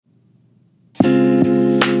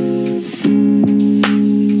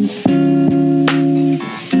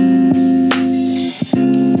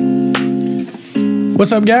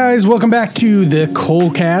What's up, guys? Welcome back to the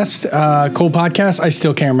Colecast, Cole Podcast. I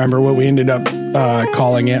still can't remember what we ended up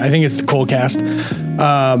calling it. I think it's the Colecast.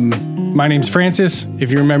 My name's Francis. If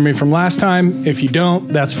you remember me from last time, if you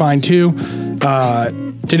don't, that's fine too.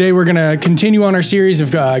 Today we're going to continue on our series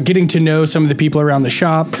of getting to know some of the people around the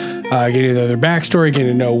shop, getting to know their backstory, getting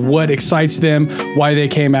to know what excites them, why they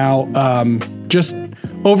came out, just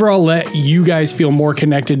overall let you guys feel more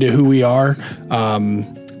connected to who we are,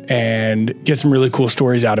 and get some really cool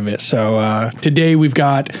stories out of it. So today we've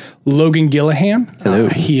got Logan Gillihan. Hello.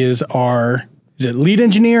 He is our, is it lead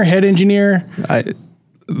engineer, head engineer?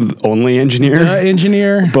 Only engineer. The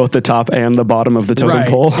engineer. Both the top and the bottom of the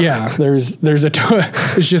totem pole. Yeah, there's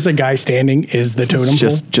it's just a guy standing is the totem pole.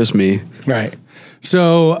 Just me. Right.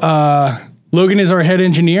 So Logan is our head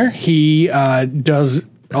engineer. He does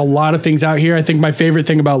a lot of things out here. I think my favorite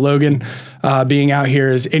thing about Logan being out here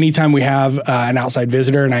is anytime we have an outside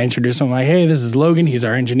visitor and I introduce them like, hey, this is Logan. He's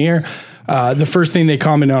our engineer. The first thing they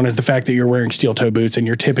comment on is the fact that you're wearing steel toe boots and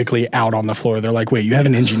you're typically out on the floor. They're like, wait, you have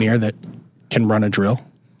an engineer that can run a drill?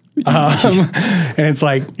 And it's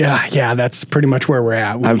like, yeah, that's pretty much where we're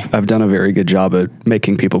at. I've done a very good job at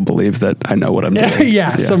making people believe that I know what I'm doing.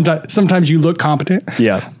 Yeah. Sometimes you look competent.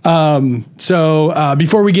 Yeah. So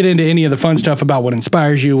before we get into any of the fun stuff about what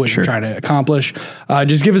inspires you, what you're trying to accomplish,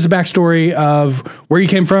 just give us a backstory of where you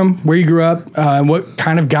came from, where you grew up, and what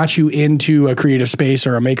kind of got you into a creative space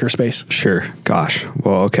or a maker space. Sure. Gosh.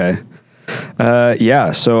 Well, okay.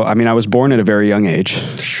 So, I mean, I was born at a very young age.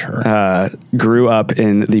 Sure. Grew up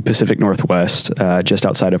in the Pacific Northwest, just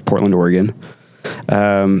outside of Portland, Oregon.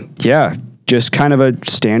 Just kind of a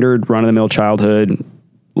standard run-of-the-mill childhood.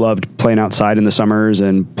 Loved playing outside in the summers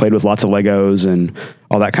and played with lots of Legos and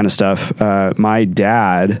all that kind of stuff. My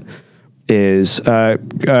dad is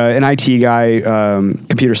an IT guy,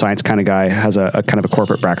 computer science kind of guy, has a kind of a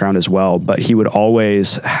corporate background as well, but he would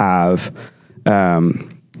always have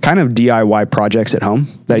kind of DIY projects at home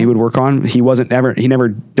that he would work on. He never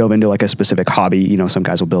dove into like a specific hobby. You know, some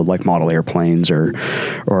guys will build like model airplanes or,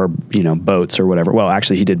 boats or whatever. Well,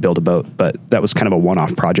 actually he did build a boat, but that was kind of a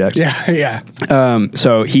one-off project. Yeah.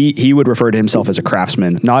 So he would refer to himself as a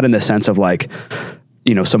craftsman, not in the sense of like,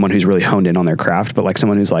 someone who's really honed in on their craft, but like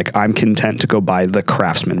someone who's like, I'm content to go buy the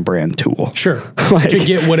Craftsman brand tool. Sure. To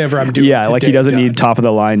get whatever I'm doing. Yeah. Like he doesn't need top of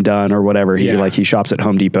the line done or whatever. He shops at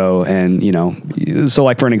Home Depot and, so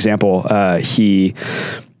like for an example, I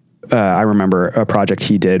remember a project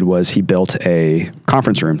he did was he built a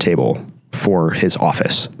conference room table for his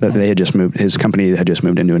office that they had just moved. His company had just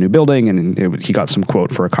moved into a new building, and he got some quote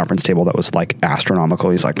for a conference table that was like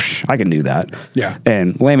astronomical. He's like, I can do that. Yeah.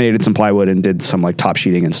 And laminated some plywood and did some like top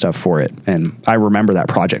sheeting and stuff for it. And I remember that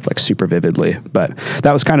project like super vividly, but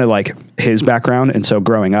that was kind of like his background. And so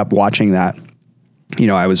growing up watching that,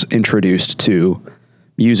 I was introduced to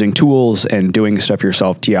using tools and doing stuff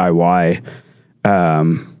yourself DIY,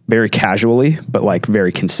 very casually, but like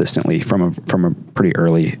very consistently from a pretty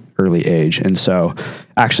early age. And so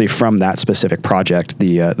actually from that specific project,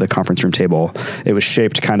 the conference room table, it was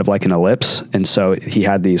shaped kind of like an ellipse. And so he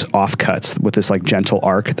had these offcuts with this like gentle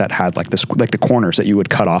arc that had like this, like the corners that you would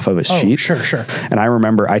cut off of a sheet. Sure. And I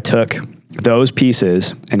remember I took those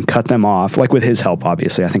pieces and cut them off, like with his help,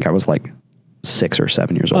 obviously. I think I was like 6 or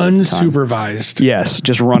 7 years old. Unsupervised. Yes.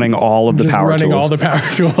 Just running all of the power tools. All the power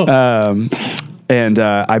tools. And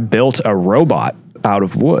I built a robot out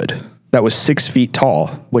of wood that was 6 feet tall,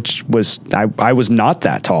 which was, I was not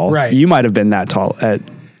that tall. Right. You might have been that tall at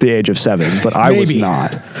the age of 7, but I was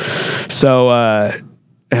not. So,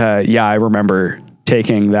 I remember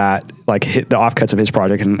taking that, like hit the offcuts of his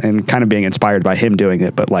project and kind of being inspired by him doing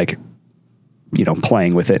it, but like,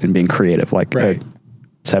 playing with it and being creative, like a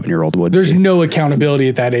 7-year-old would. There's no accountability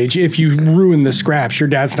at that age. If you ruin the scraps, your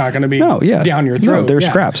dad's not going to be down your throat. No, they're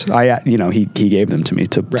scraps. He gave them to me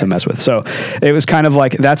to mess with. So it was kind of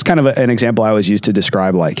like, that's kind of an example I always used to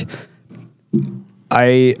describe, like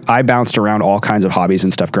I bounced around all kinds of hobbies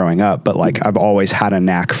and stuff growing up, but like I've always had a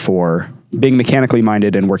knack for being mechanically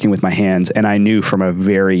minded and working with my hands. And I knew from a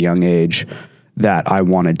very young age that I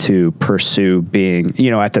wanted to pursue being,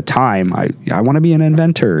 at the time, I want to be an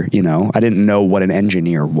inventor, I didn't know what an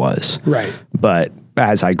engineer was. Right. But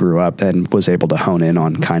as I grew up and was able to hone in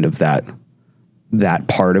on kind of that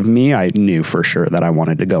part of me, I knew for sure that I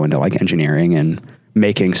wanted to go into like engineering and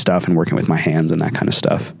making stuff and working with my hands and that kind of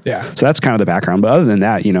stuff. Yeah. So that's kind of the background. But other than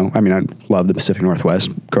that, I love the Pacific Northwest.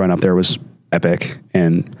 Growing up there was epic.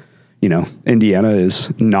 And, Indiana is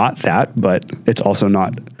not that, but it's also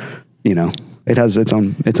not, it has its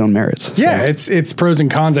own merits. Yeah, it's pros and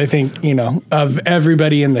cons. I think, of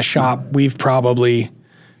everybody in the shop, we've probably,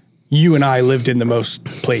 you and I lived in the most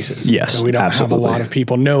places. Yes, so we don't absolutely. have a lot of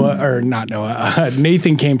people.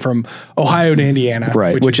 Nathan came from Ohio to Indiana.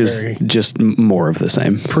 Right, which is just more of the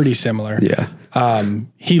same. Pretty similar. Yeah.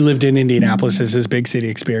 He lived in Indianapolis as his big city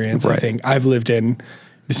experience. Right. I think I've lived in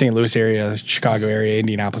the St. Louis area, Chicago area,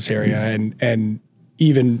 Indianapolis area, and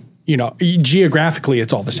even, geographically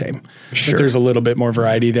it's all the same. Sure. But there's a little bit more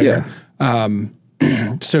variety there. Yeah.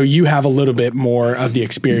 So you have a little bit more of the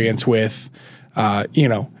experience with,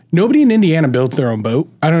 nobody in Indiana built their own boat.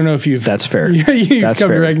 I don't know if you've... That's fair. you've That's come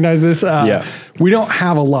fair. to recognize this. Yeah. We don't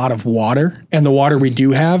have a lot of water, and the water we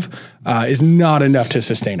do have is not enough to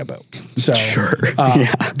sustain a boat. So Sure.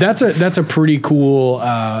 Yeah. that's a pretty cool...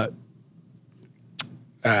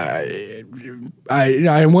 I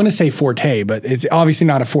want to say forte, but it's obviously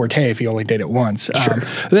not a forte if you only did it once. Sure.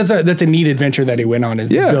 That's a neat adventure that he went on, is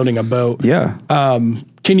building a boat. Yeah.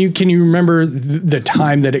 Can you remember the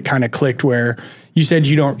time that it kind of clicked where you said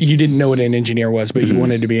you didn't know what an engineer was, but you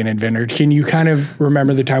wanted to be an inventor? Can you kind of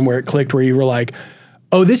remember the time where it clicked, where you were like,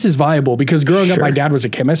 oh, this is viable? Because growing up, my dad was a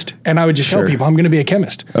chemist, and I would just tell people I'm going to be a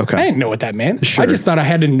chemist. Okay. I didn't know what that meant. Sure. I just thought I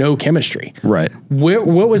had to know chemistry. Right. What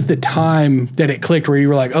was the time that it clicked where you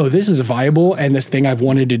were like, oh, this is viable, and this thing I've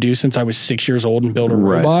wanted to do since I was 6 years old and build a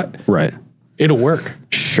robot? Right. It'll work.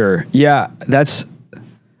 Sure. Yeah.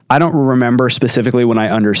 I don't remember specifically when I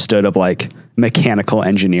understood of like mechanical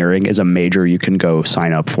engineering is a major you can go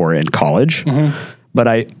sign up for in college.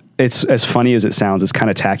 But it's as funny as it sounds, it's kind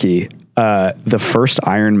of tacky. The first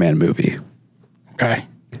Iron Man movie. Okay.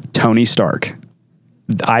 Tony Stark.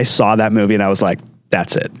 I saw that movie and I was like,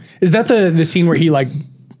 that's it. Is that the scene where he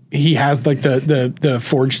has like the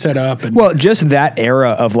forge set up? And Well, just that era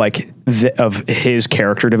of like of his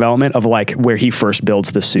character development of like where he first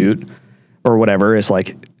builds the suit or whatever is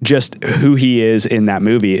like just who he is in that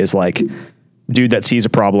movie is like dude that sees a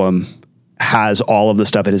problem, has all of the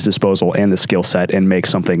stuff at his disposal and the skill set and makes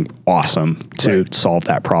something awesome to solve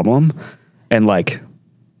that problem. And like,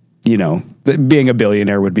 being a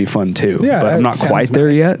billionaire would be fun too, but I'm not quite there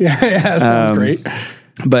yet. Yeah, sounds great.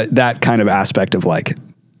 But that kind of aspect of like,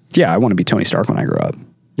 I want to be Tony Stark when I grow up.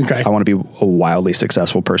 Okay. I want to be a wildly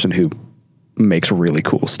successful person who makes really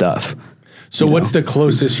cool stuff. So what's the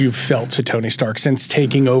closest you've felt to Tony Stark since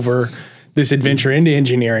taking over this adventure into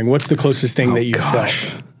engineering? What's the closest thing that you've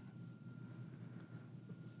felt?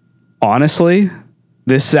 Honestly,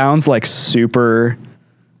 this sounds like super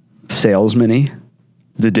salesman-y,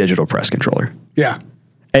 the digital press controller. Yeah.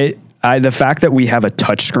 The fact that we have a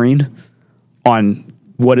touch screen on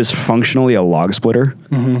what is functionally a log splitter,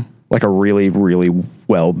 like a really, really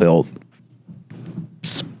well-built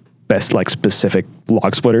specific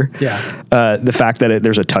log splitter. Yeah. The fact that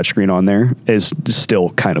there's a touchscreen on there is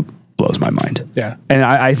still kind of blows my mind. Yeah. And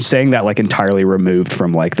I'm saying that like entirely removed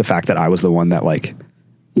from like the fact that I was the one that like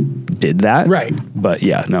did that. Right. But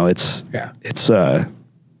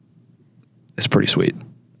it's pretty sweet.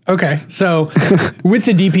 Okay. So with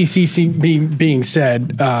the DPCC being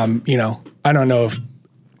said, I don't know if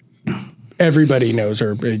everybody knows,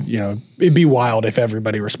 or, it'd be wild if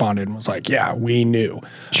everybody responded and was like, yeah, we knew.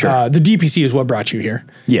 Sure. The DPC is what brought you here.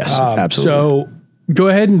 Yes, absolutely. So go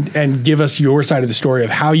ahead and give us your side of the story of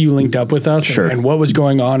how you linked up with us and what was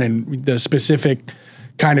going on and the specific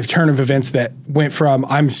kind of turn of events that went from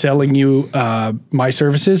I'm selling you my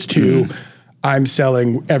services to I'm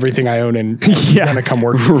selling everything I own and going to come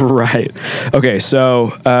work. Right. Okay.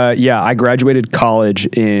 So, I graduated college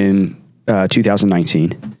in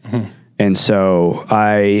 2019. And so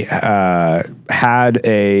I had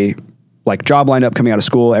a job lined up coming out of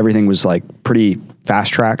school. Everything was like pretty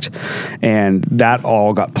fast tracked, and that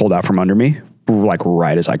all got pulled out from under me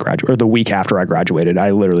right as I graduated, or the week after I graduated.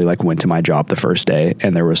 I literally went to my job the first day,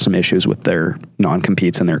 and there was some issues with their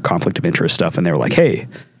non-competes and their conflict of interest stuff. And they were like, "Hey,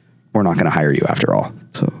 we're not going to hire you after all."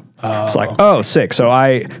 So it's like, oh, sick. So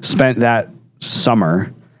I spent that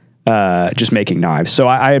summer just making knives. So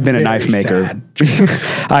I had been a knife maker.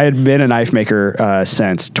 I had been a knife maker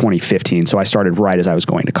since 2015. So I started right as I was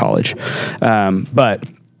going to college. But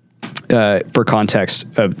for context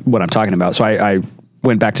of what I'm talking about, so I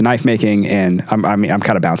went back to knife making, and I'm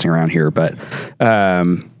kind of bouncing around here, but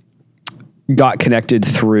got connected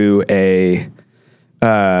through a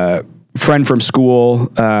friend from school.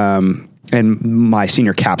 And my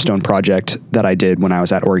senior capstone project that I did when I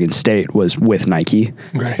was at Oregon State was with Nike.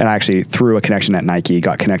 Okay. And I actually, through a connection at Nike,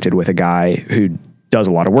 got connected with a guy who does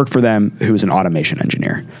a lot of work for them, who's an automation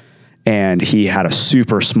engineer. And he had a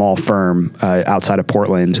super small firm outside of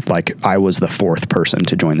Portland. I was the fourth person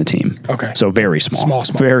to join the team. Okay. So very small.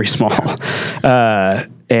 Small. Very small.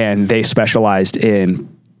 And they specialized in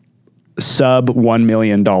sub $1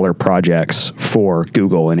 million projects for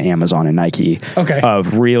Google and Amazon and Nike. Okay.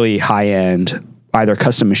 Of really high end, either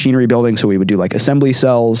custom machinery building. So we would do like assembly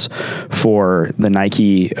cells for the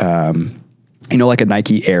Nike, like a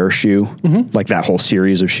Nike Air shoe, like that whole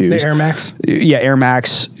series of shoes. The Air Max? Yeah, Air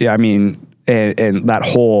Max. Yeah, I mean, and that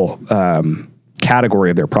whole category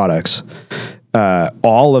of their products,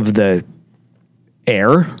 all of the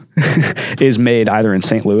Air is made either in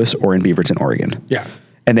St. Louis or in Beaverton, Oregon. Yeah.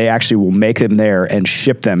 And they actually will make them there and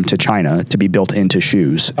ship them to China to be built into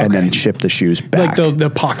shoes and then ship the shoes back. Like the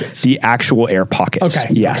pockets. The actual Air pockets.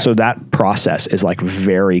 Okay. Yeah. Okay. So that process is like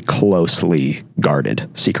very closely guarded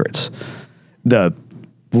secrets. The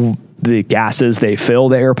gases they fill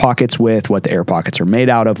the Air pockets with, what the Air pockets are made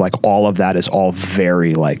out of, like all of that is all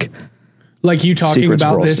very like you talking Secret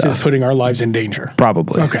about Squirrel this stuff. is putting our lives in danger.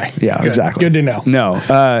 Probably. Okay. Yeah, Good. exactly. Good to know.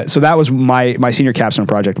 No. So that was my senior capstone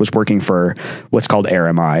project, was working for what's called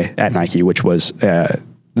RMI at Nike, which was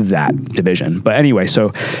that division. But anyway,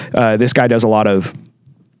 so this guy does a lot of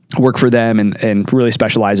work for them and really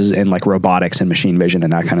specializes in like robotics and machine vision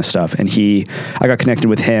and that kind of stuff. And I got connected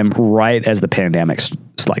with him right as the pandemic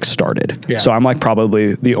started. Yeah. So I'm like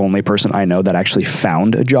probably the only person I know that actually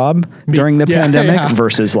found a job during the pandemic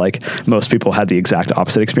versus like most people had the exact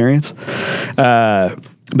opposite experience.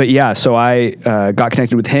 But yeah, so I got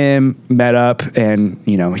connected with him, met up, and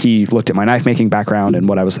he looked at my knife making background and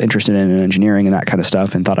what I was interested in engineering and that kind of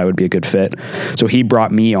stuff, and thought I would be a good fit. So he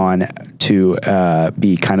brought me on to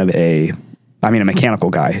be kind of a mechanical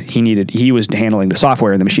guy. He was handling the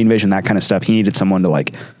software and the machine vision, that kind of stuff. He needed someone to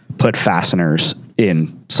like put fasteners in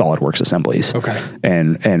SolidWorks assemblies,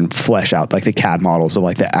 and flesh out like the CAD models of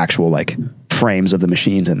like the actual like frames of the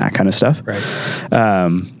machines and that kind of stuff.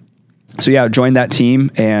 Right. So yeah, I joined that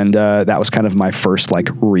team, and that was kind of my first like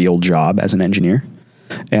real job as an engineer.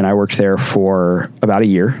 And I worked there for about a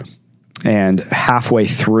year, and halfway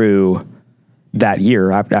through that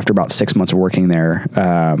year, after about 6 months of working there,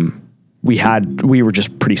 we were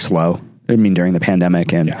just pretty slow. During the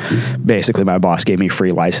pandemic, and basically my boss gave me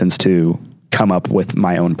free license to come up with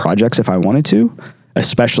my own projects if I wanted to,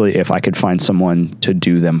 especially if I could find someone to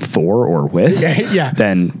do them for or with.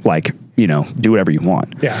 Then like, do whatever you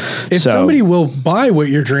want. Yeah. If somebody will buy what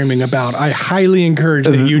you're dreaming about, I highly encourage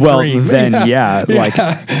that you dream. Then I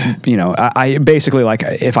basically, like,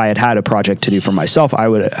 if I had a project to do for myself, I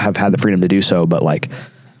would have had the freedom to do so. But like,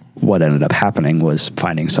 what ended up happening was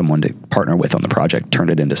finding someone to partner with on the project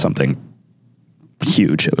turned it into something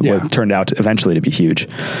huge. It turned out eventually to be huge.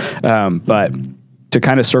 But to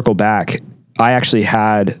kind of circle back, I actually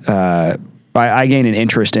had, I gained an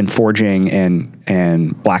interest in forging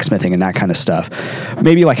and blacksmithing and that kind of stuff.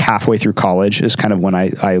 Maybe like halfway through college is kind of when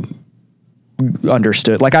I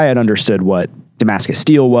understood, like I had understood what Damascus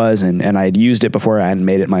steel was, and I had used it before. I hadn't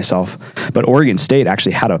made it myself, but Oregon State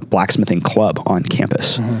actually had a blacksmithing club on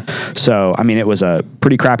campus. Mm-hmm. So, I mean, it was a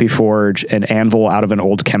pretty crappy forge, an anvil out of an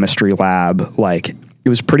old chemistry lab. Like, it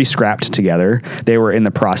was pretty scrapped together. They were in the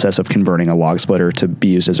process of converting a log splitter to be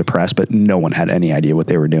used as a press, but no one had any idea what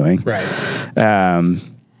they were doing. Right. And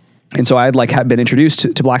so I had been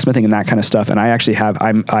introduced to blacksmithing and that kind of stuff. And I actually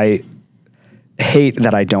I hate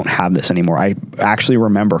that I don't have this anymore. I actually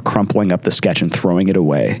remember crumpling up the sketch and throwing it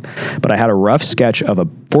away, but I had a rough sketch of a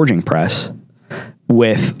forging press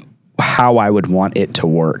with how I would want it to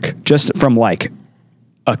work, just from like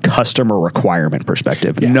a customer requirement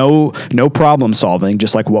perspective. Yeah. No problem solving,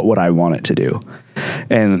 just like what would I want it to do.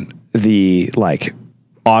 And the like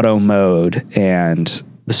auto mode and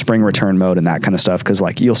the spring return mode and that kind of stuff. Cause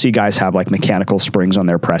like you'll see guys have like mechanical springs on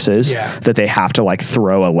their presses that they have to like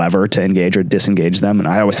throw a lever to engage or disengage them. And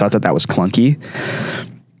I always thought that was clunky,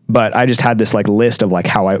 but I just had this like list of like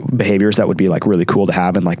behaviors that would be like really cool to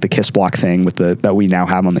have. And like the KISS block thing with that we now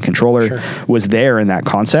have on the controller was there in that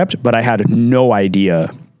concept, but I had no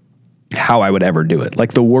idea how I would ever do it.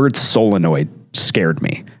 Like the word solenoid scared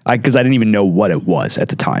me cause I didn't even know what it was at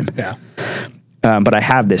the time. Yeah. But I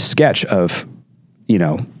have this sketch of,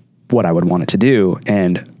 what I would want it to do.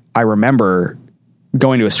 And I remember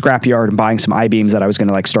going to a scrapyard and buying some I-beams that I was going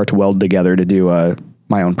to like start to weld together to do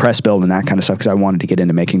my own press build and that kind of stuff. Cause I wanted to get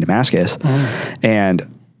into making Damascus.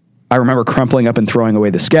 And I remember crumpling up and throwing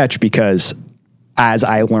away the sketch because as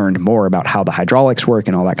I learned more about how the hydraulics work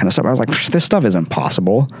and all that kind of stuff, I was like, this stuff isn't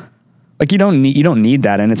possible. Like you don't need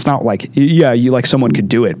that. And it's not like, you like someone could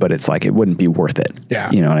do it, but it's like, it wouldn't be worth it.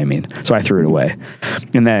 Yeah. You know what I mean? So I threw it away.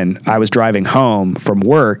 And then I was driving home from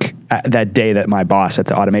work that day that my boss at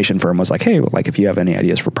the automation firm was like, hey, like if you have any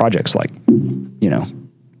ideas for projects, like,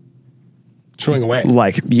 swing away.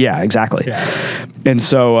 Like, yeah, exactly. Yeah. And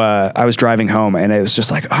so I was driving home and it was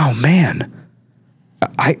just like, oh man,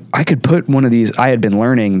 I could put one of these, I had been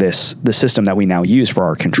learning the system that we now use for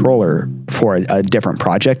our controller for a different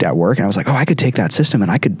project at work. And I was like, oh, I could take that system and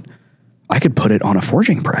I could put it on a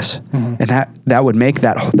forging press. And that would make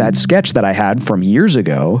that sketch that I had from years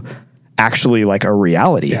ago actually like a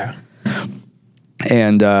reality. Yeah.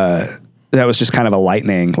 And, that was just kind of a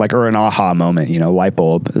lightning, like, or an aha moment, light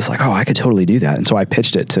bulb. It's like, oh, I could totally do that. And so I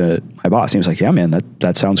pitched it to my boss. And he was like, yeah, man,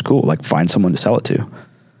 that sounds cool. Like, find someone to sell it to.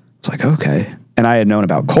 It's like, okay. And I had known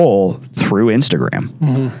about Cole through Instagram.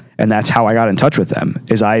 And that's how I got in touch with them,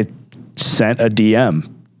 is I sent a DM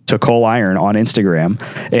to Cole Iron on Instagram,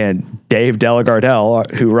 and Dave Delagardelle,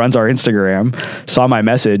 who runs our Instagram, saw my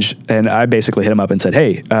message, and I basically hit him up and said,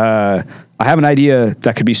 hey, I have an idea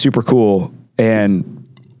that could be super cool, and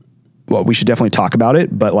well, we should definitely talk about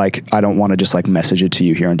it, but like, I don't want to just like message it to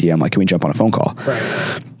you here on DM. Like, can we jump on a phone call? Right.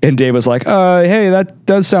 And Dave was like, hey, that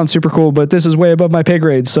does sound super cool, but this is way above my pay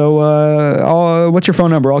grade. So, what's your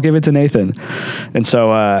phone number? I'll give it to Nathan. And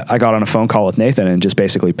so, I got on a phone call with Nathan and just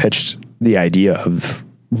basically pitched the idea of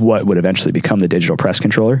what would eventually become the digital press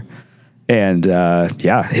controller. And,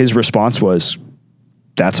 his response was,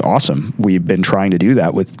 that's awesome. We've been trying to do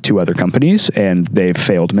that with 2 other companies and they've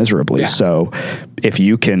failed miserably. Yeah. So if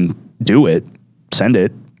you can do it, send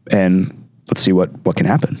it, and let's see what can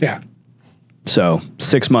happen. Yeah. So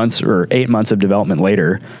 6 months or 8 months of development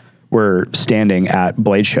later, we're standing at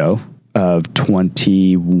Blade Show of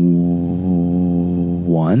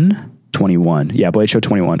 21. Yeah, Blade Show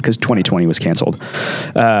 21, because 2020 was canceled.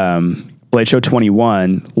 Blade Show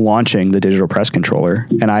 21 launching the digital press controller.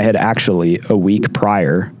 And I had actually, a week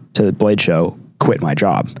prior to Blade Show, quit my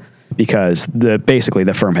job because basically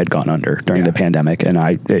the firm had gone under during the pandemic, and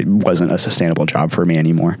it wasn't a sustainable job for me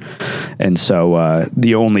anymore. And so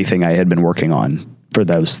the only thing I had been working on for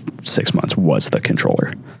those 6 months was the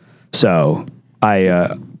controller. So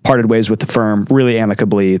I parted ways with the firm really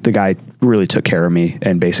amicably. The guy really took care of me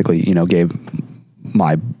and basically,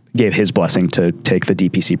 gave his blessing to take the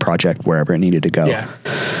DPC project wherever it needed to go. Yeah.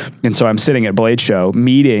 And so I'm sitting at Blade Show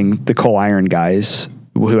meeting the Cole Iron guys,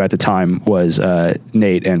 who at the time was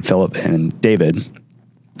Nate and Philip and David,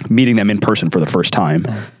 meeting them in person for the first time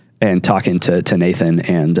and talking to Nathan.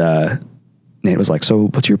 And Nate was like, so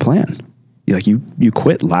what's your plan? You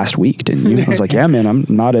quit last week, didn't you? I was like, yeah, man, I'm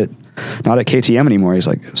not at KTM anymore. He's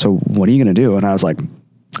like, so what are you going to do? And I was like,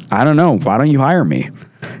 I don't know. Why don't you hire me?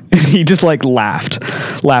 And he just like laughed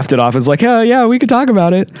it off. It's like, yeah, we could talk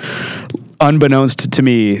about it. Unbeknownst to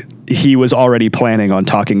me, he was already planning on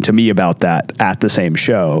talking to me about that at the same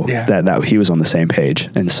show. Yeah. That he was on the same page.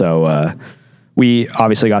 And so we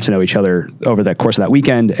obviously got to know each other over the course of that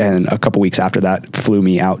weekend. And a couple weeks after that, flew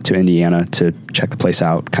me out to Indiana to check the place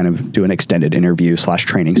out, kind of do an extended interview /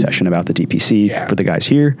 training session about the DPC for the guys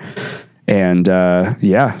here. And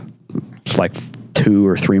like 2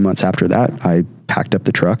 or 3 months after that, I packed up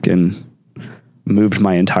the truck and moved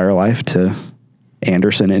my entire life to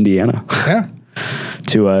Anderson, Indiana,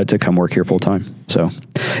 to come work here full time. So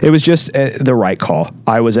it was just the right call.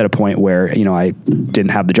 I was at a point where, I didn't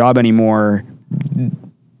have the job anymore.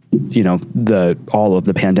 All of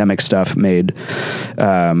the pandemic stuff made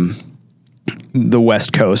the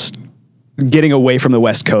West Coast, getting away from the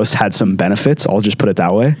West Coast had some benefits. I'll just put it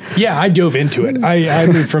that way. Yeah, I dove into it. I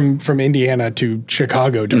moved from Indiana to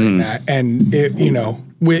Chicago during that, and it,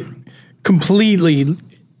 with completely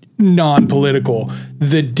non-political,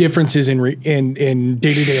 the differences in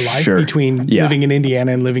day-to-day life between living in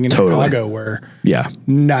Indiana and living in Chicago were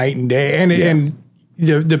night and day, and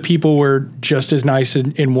the people were just as nice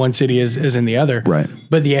in one city as in the other. Right.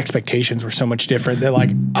 But the expectations were so much different that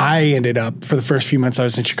like I ended up, for the first few months I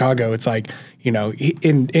was in Chicago, it's like,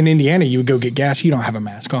 in Indiana, you would go get gas, you don't have a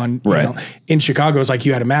mask on. Right. In Chicago, it's like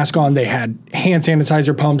you had a mask on, they had hand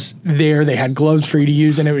sanitizer pumps there, they had gloves for you to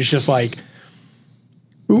use, and it was just like,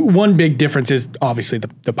 one big difference is obviously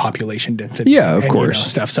the population density. Yeah, of course.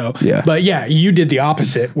 Stuff. So, but you did the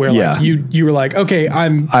opposite where like you were like, okay,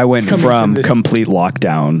 I went from complete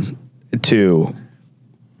lockdown to,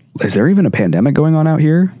 is there even a pandemic going on out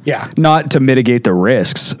here? Yeah. Not to mitigate the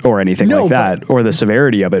risks or anything like that or the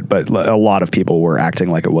severity of it, but a lot of people were acting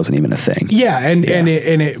like it wasn't even a thing. Yeah. And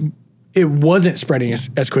it wasn't spreading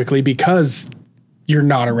as quickly because you're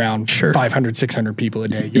not around 500, 600 people a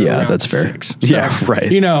day. You're around that's fair. 6. So, yeah, right.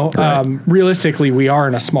 Realistically, we are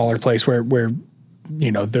in a smaller place where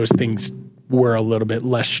those things were a little bit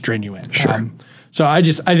less strenuous. Sure. So I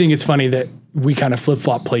think it's funny that we kind of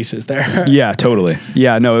flip-flop places there. Yeah, totally.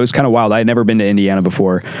 Yeah, no, it was kind of wild. I had never been to Indiana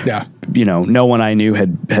before. Yeah. No one I knew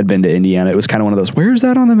had been to Indiana. It was kind of one of those, where is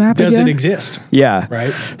that on the map Does again? it exist? Yeah.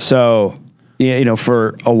 Right. So,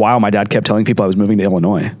 for a while, my dad kept telling people I was moving to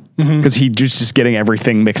Illinois. because he just getting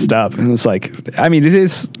everything mixed up. And it's like, I mean, it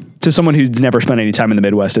is, to someone who's never spent any time in the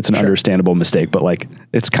Midwest, it's an understandable mistake, but like,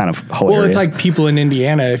 it's kind of hilarious. Well, it's like people in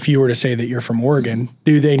Indiana, if you were to say that you're from Oregon,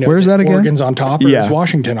 do they know where's that again? Oregon's on top or is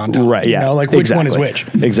Washington on top? Right. Yeah. You know, like which one is which?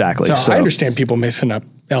 Exactly. So I understand people mixing up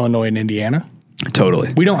Illinois and Indiana.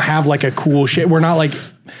 Totally. We don't have like a cool shape. We're not like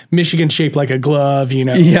Michigan shaped like a glove, you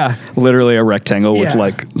know? Yeah. Literally a rectangle with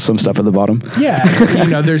like some stuff at the bottom. Yeah. You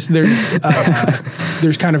know,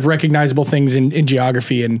 there's kind of recognizable things in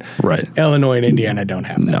geography, and Illinois and Indiana don't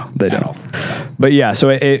have that. No, they don't. All. But yeah, so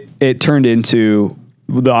it turned into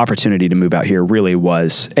the opportunity to move out here really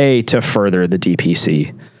was to further the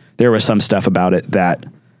DPC. There was some stuff about it that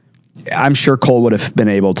I'm sure Cole would have been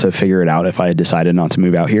able to figure it out if I had decided not to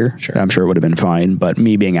move out here. Sure. I'm sure it would have been fine. But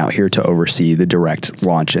me being out here to oversee the direct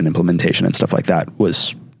launch and implementation and stuff like that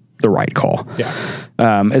was the right call. Yeah.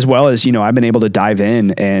 As well as, you know, I've been able to dive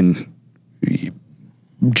in and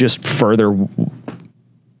just further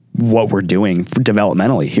what we're doing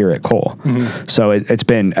developmentally here at Cole. Mm-hmm. So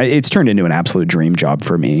it's turned into an absolute dream job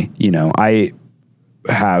for me. You know, I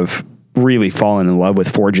have really fallen in love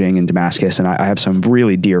with forging in Damascus, and I have some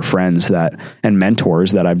really dear friends and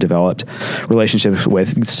mentors that I've developed relationships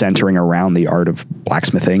with, centering around the art of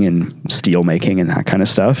blacksmithing and steel making and that kind of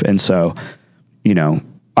stuff. And so, you know,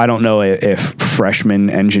 I don't know if freshman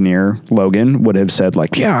engineer Logan would have said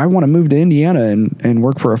like, yeah, I want to move to Indiana and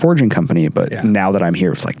work for a forging company. But now that I'm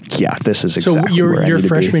here, it's like, yeah, this is exactly where I need to be. So your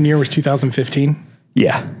freshman year was 2015?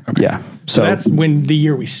 Yeah. Okay. Yeah. So that's when the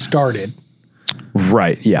year we started.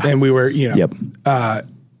 Right. Yeah. And we were, you know,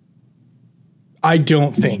 I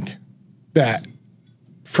don't think that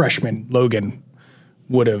freshman Logan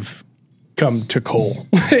would have come to Cole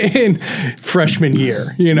in freshman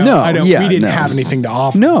year. You know, we didn't have anything to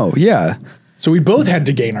offer. No. Yeah. So we both had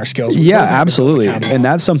to gain our skills. Yeah, absolutely. And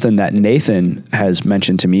that's something that Nathan has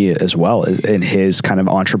mentioned to me as well, is in his kind of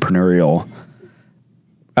entrepreneurial,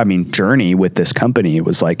 journey with this company. It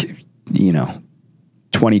was like, you know,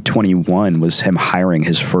 2021 was him hiring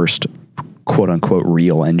his first quote unquote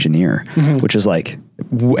real engineer, which is like,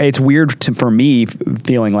 it's weird for me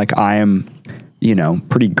feeling like I am, you know,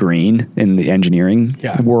 pretty green in the engineering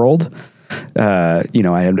world. You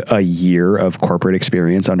know, I had a year of corporate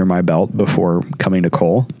experience under my belt before coming to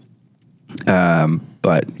Cole.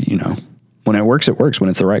 But you know, when it works, it works. When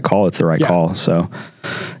it's the right call, it's the right call. So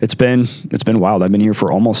it's been wild. I've been here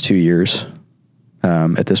for almost 2 years,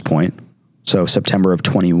 at this point. So September of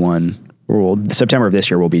 21, September of this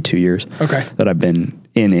year will be 2 years that I've been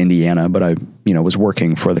in Indiana, but I, you know, was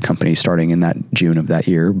working for the company starting in that June of that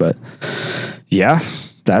year. But yeah,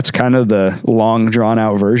 that's kind of the long drawn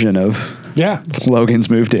out version of Logan's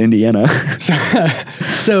move to Indiana.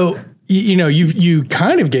 So, you know, you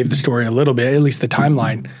kind of gave the story a little bit, at least the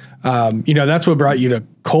timeline. You know, that's what brought you to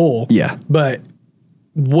Cole. Yeah. But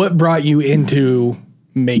what brought you into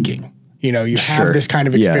making? You know, you have this kind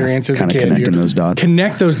of experience as a kid.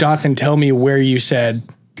 Connect those dots and tell me where you said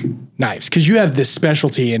knives. Because you have this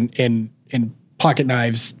specialty in pocket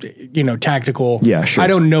knives, you know, tactical. Yeah, sure. I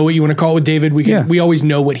don't know what you want to call it with David. We always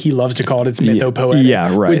know what he loves to call it. It's mythopoetic.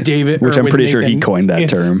 Yeah, right. With David. Which I'm pretty sure he coined that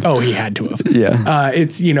term. Oh, he had to have. Yeah.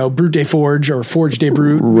 It's, you know, brute de forge or forge de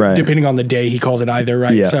brute. Right. Depending on the day, he calls it either,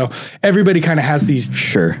 right? Yeah. So everybody kind of has these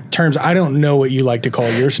terms. I don't know what you like to call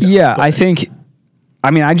your stuff. Yeah, I think...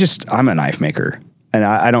 I'm a knife maker, and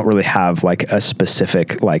I don't really have like a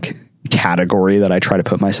specific like category that I try to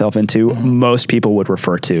put myself into. Most people would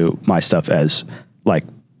refer to my stuff as like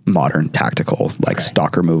modern tactical, like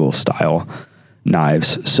stock removal style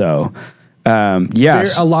knives. So,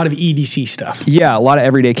 there's a lot of EDC stuff. Yeah. A lot of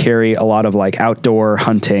everyday carry, a lot of like outdoor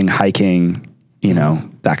hunting, hiking, you know,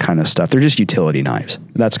 that kind of stuff. They're just utility knives.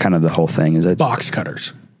 That's kind of the whole thing. Is it's box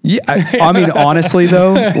cutters. Yeah. I mean, honestly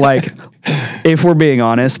though, like if we're being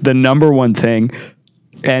honest, the number one thing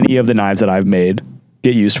any of the knives that I've made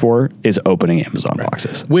get used for is opening Amazon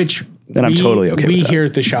boxes. And I'm totally okay with that. We here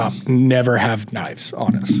at the shop never have knives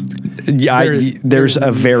on us. Yeah, there's a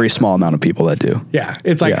very small amount of people that do. Yeah.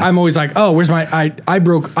 It's like, I'm always like, oh, where's I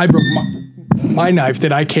broke my knife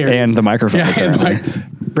that I carry. And the microphone. Yeah,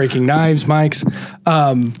 breaking knives, mics.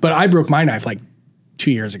 But I broke my knife like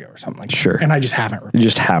 2 years ago or something like that. Sure. And I just haven't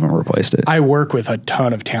replaced it. I work with a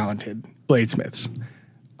ton of talented bladesmiths.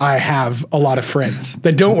 I have a lot of friends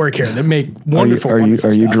that don't work here that make wonderful stuff.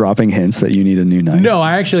 Are you dropping hints that you need a new knife? No,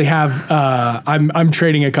 I actually have. I'm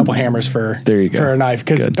trading a couple hammers for a knife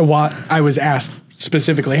because I was asked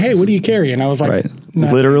specifically, hey, what do you carry? And I was like,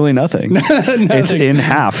 literally nothing. It's in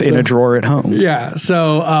half in a drawer at home. Yeah.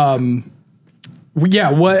 So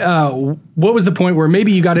Yeah. What was the point where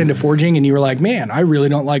maybe you got into forging and you were like, man, I really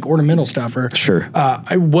don't like ornamental stuff, or sure.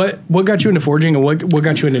 What got you into forging, and what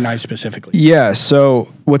got you into knives specifically? Yeah.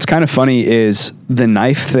 So what's kind of funny is the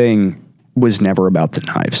knife thing was never about the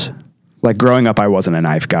knives. Like growing up, I wasn't a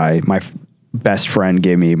knife guy. My best friend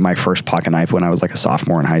gave me my first pocket knife when I was like a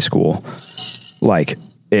sophomore in high school. Like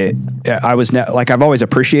I've always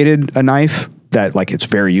appreciated a knife that like it's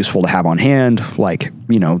very useful to have on hand. Like,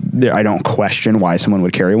 I don't question why someone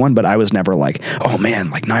would carry one, but I was never like, oh man,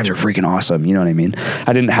 like knives are freaking awesome. You know what I mean?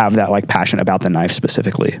 I didn't have that like passion about the knife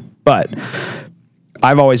specifically, but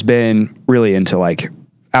I've always been really into like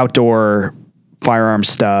outdoor firearm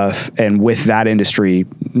stuff. And with that industry,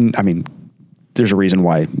 I mean, there's a reason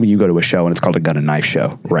why you go to a show and it's called a gun and knife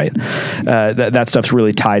show, right? That stuff's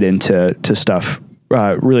really tied into stuff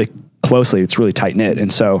really closely. It's really tight knit.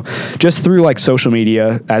 And so just through like social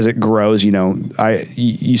media, as it grows,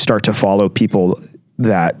 you start to follow people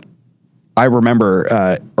that I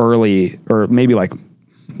remember early, or maybe like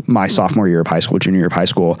my sophomore year of high school, junior year of high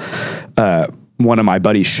school. One of my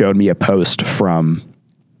buddies showed me a post from,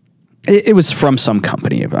 it was from some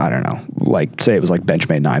company. I don't know, like say it was like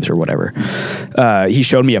Benchmade Knives or whatever. He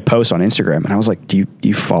showed me a post on Instagram and I was like, do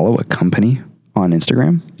you follow a company on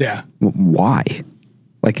Instagram? Yeah. Why?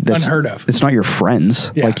 Like that's unheard of. It's not your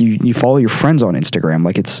friends. Yeah. Like you follow your friends on Instagram.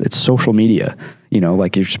 Like it's social media,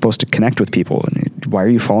 like you're supposed to connect with people. And why are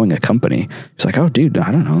you following a company? It's like, oh dude,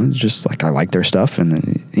 I don't know. It's just like, I like their stuff.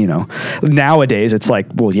 And nowadays it's like,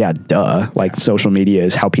 well, yeah, duh. Like social media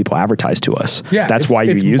is how people advertise to us. Yeah. That's why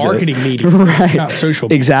you use marketing it. media. Right. It's not social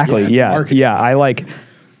media. Exactly. Yeah. Yeah.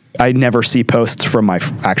 I never see posts from my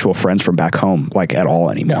actual friends from back home, like at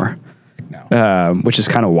all anymore. No. Which is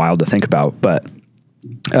kind of wild to think about, but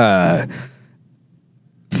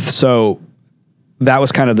so that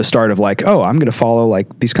was kind of the start of like, oh, I'm going to follow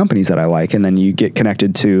like these companies that I like. And then you get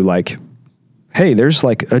connected to like, hey, there's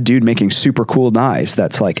like a dude making super cool knives.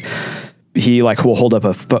 That's like, he like will hold up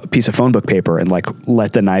a piece of phone book paper and like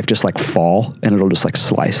let the knife just like fall and it'll just like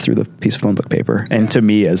slice through the piece of phone book paper. And to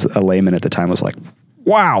me as a layman at the time was like,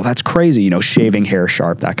 wow, that's crazy. Shaving hair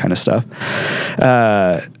sharp, that kind of stuff.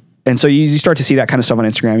 And so you start to see that kind of stuff on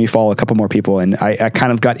Instagram. You follow a couple more people, and I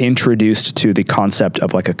kind of got introduced to the concept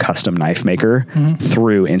of like a custom knife maker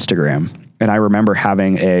through Instagram. And I remember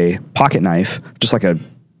having a pocket knife, just like a,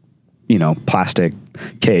 plastic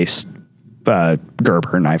case,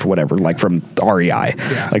 Gerber knife, whatever, like from REI,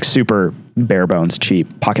 like super bare bones,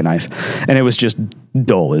 cheap pocket knife. And it was just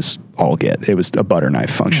dull as all get. It was a butter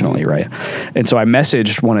knife functionally, right? And so I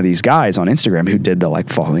messaged one of these guys on Instagram who did the like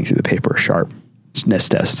following through the paper sharp NIST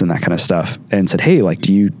tests and that kind of stuff, and said, hey, like,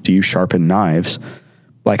 do you sharpen knives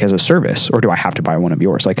like as a service, or do I have to buy one of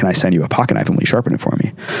yours? Like, can I send you a pocket knife and will you sharpen it for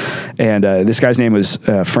me? And this guy's name was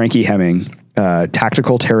Frankie Hemming.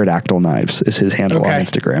 Tactical Pterodactyl Knives is his handle on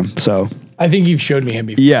Instagram. So I think you've showed me him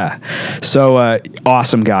before. Yeah. So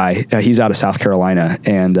awesome guy. He's out of South Carolina,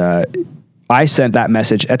 and I sent that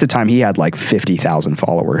message. At the time, he had like 50,000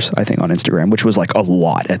 followers, I think, on Instagram, which was like a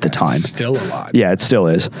lot at the time. Still a lot. Yeah, it still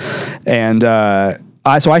is. And so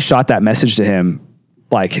I shot that message to him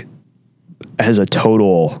like as a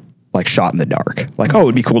total like shot in the dark. Like, oh,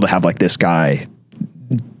 it'd be cool to have like this guy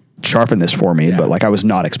sharpen this for me. But like I was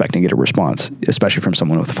not expecting to get a response, especially from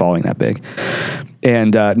someone with a following that big.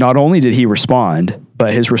 And not only did he respond,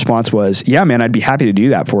 but his response was, yeah, man, I'd be happy to do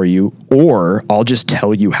that for you, or I'll just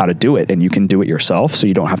tell you how to do it and you can do it yourself, so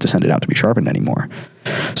you don't have to send it out to be sharpened anymore.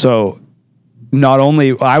 So not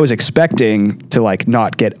only I was expecting to like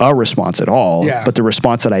not get a response at all, but the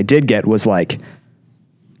response that I did get was like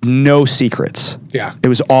no secrets. Yeah. It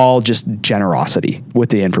was all just generosity with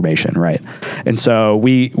the information, right? And so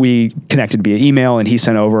we connected via email, and he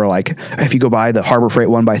sent over like, if you go buy the Harbor Freight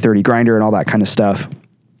 1x30 grinder and all that kind of stuff,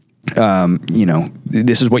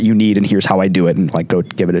 this is what you need and here's how I do it, and like go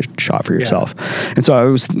give it a shot for yourself. And so I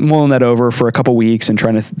was mulling that over for a couple weeks and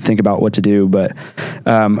trying to think about what to do. But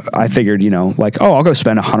I figured, like, I'll go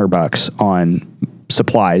spend $100 on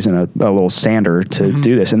supplies and a little sander to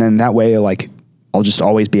do this. And then that way, like, I'll just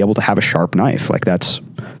always be able to have a sharp knife. Like that's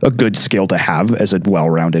a good skill to have as a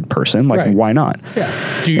well-rounded person. Like why not?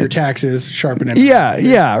 Yeah. Do your taxes, sharpen it.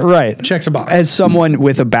 Yeah. Right. Checks a box. As someone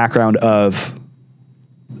with a background of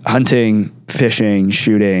hunting, fishing,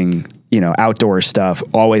 shooting, outdoor stuff,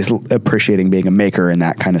 always appreciating being a maker and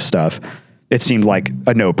that kind of stuff, it seemed like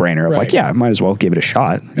a no-brainer of like, I might as well give it a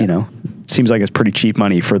shot. It seems like it's pretty cheap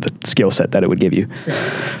money for the skill set that it would give you.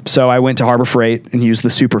 So I went to Harbor Freight and used the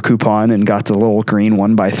super coupon and got the little green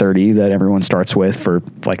 1x30 that everyone starts with for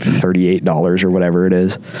like $38 or whatever it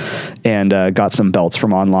is. And got some belts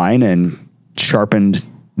from online and sharpened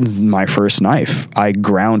my first knife. I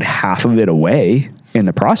ground half of it away in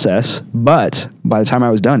the process, but by the time I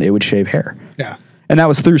was done, it would shave hair. Yeah. And that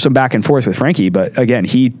was through some back and forth with Frankie. But again,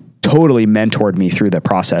 he totally mentored me through the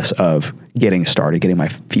process of getting started, getting my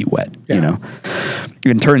feet wet, you know?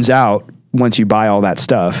 And turns out once you buy all that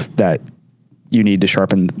stuff that you need to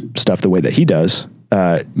sharpen stuff the way that he does,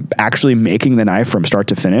 actually making the knife from start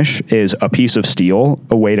to finish is a piece of steel,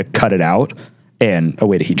 a way to cut it out, and a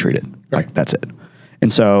way to heat treat it. Right. Like that's it.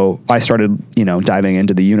 And so I started, you know, diving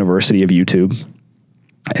into the University of YouTube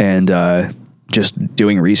and just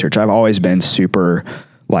doing research. I've always been super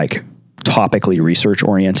like topically research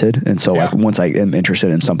oriented. And so like once I am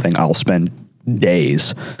interested in something, I'll spend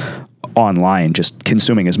days online just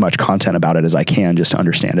consuming as much content about it as I can just to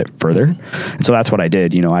understand it further. And so that's what I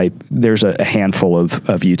did. You know, there's a handful of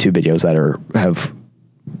YouTube videos that have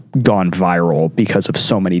gone viral because of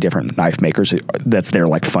so many different knife makers. That's their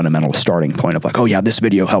like fundamental starting point of like, oh yeah, this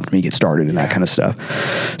video helped me get started and that kind of stuff.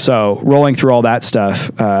 So rolling through all that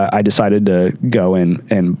stuff, I decided to go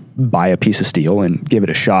and buy a piece of steel and give it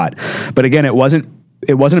a shot. But again, it wasn't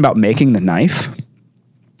about making the knife.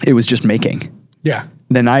 It was just making. Yeah.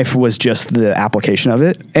 The knife was just the application of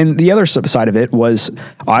it. And the other side of it was,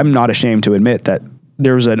 I'm not ashamed to admit that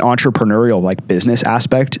there's an entrepreneurial like business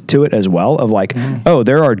aspect to it as well of like, oh,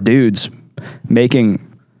 there are dudes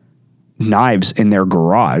making knives in their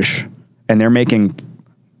garage and they're making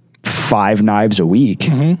 5 knives a week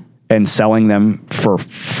and selling them for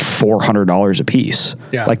 $400 a piece.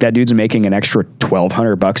 Yeah. Like that dude's making an extra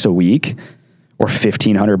 $1,200 a week or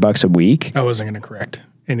 $1,500 a week. I wasn't going to correct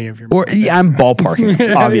any of your, or I'm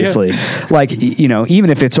ballparking, obviously. Like, you know,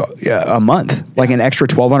 even if it's a month, like an extra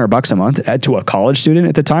 $1,200 a month to a college student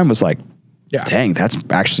at the time was like, dang, that's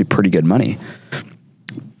actually pretty good money.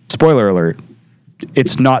 Spoiler alert.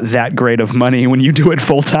 It's not that great of money when you do it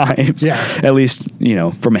full time. Yeah. At least, you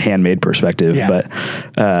know, from a handmade perspective, but,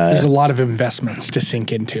 there's a lot of investments to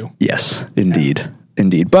sink into. Yes, indeed. Yeah.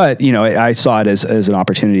 Indeed. But, you know, I saw it as an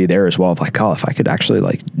opportunity there as well of like, oh, if I could actually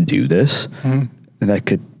like do this, that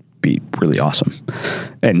could be really awesome.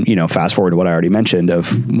 And, you know, fast forward to what I already mentioned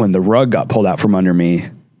of when the rug got pulled out from under me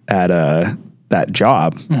at that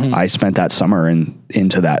job, I spent that summer and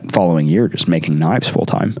into that following year just making knives full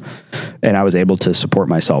time. And I was able to support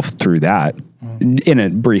myself through that in a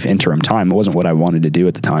brief interim time. It wasn't what I wanted to do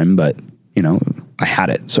at the time, but, you know, I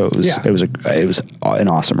had it. So it was an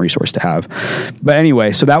awesome resource to have. But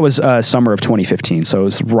anyway, so that was summer of 2015. So it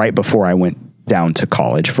was right before I went down to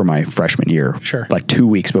college for my freshman year. Sure. Like 2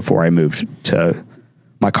 weeks before I moved to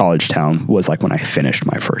my college town was like when I finished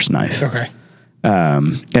my first knife. Okay.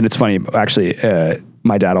 And it's funny, actually,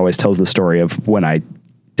 my dad always tells the story of when I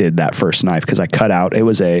did that first knife, because I cut out, it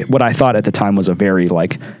was what I thought at the time was a very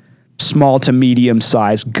like small to medium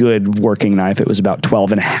size, good working knife. It was about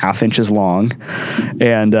 12.5 inches long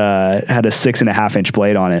and had a 6.5 inch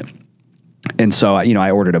blade on it. And so, you know, I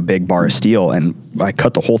ordered a big bar of steel and I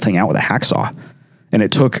cut the whole thing out with a hacksaw, and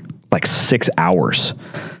it took like 6 hours.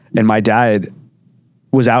 And my dad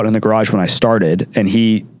was out in the garage when I started, and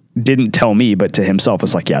he didn't tell me, but to himself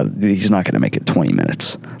was like, yeah, he's not going to make it 20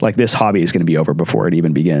 minutes. Like this hobby is going to be over before it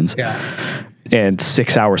even begins. Yeah. And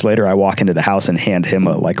 6 hours later, I walk into the house and hand him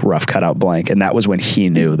a like rough cutout blank. And that was when he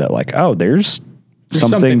knew that like, oh, there's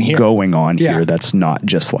something going on here that's not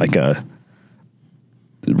just like a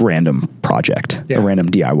random project, a random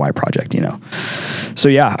DIY project, you know? So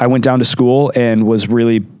yeah, I went down to school and was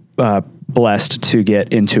really blessed to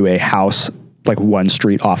get into a house like one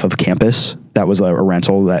street off of campus. That was a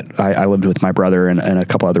rental that I lived with my brother and a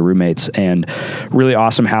couple other roommates, and really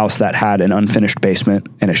awesome house that had an unfinished basement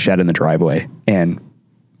and a shed in the driveway. And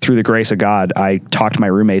through the grace of God, I talked my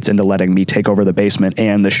roommates into letting me take over the basement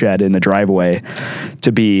and the shed in the driveway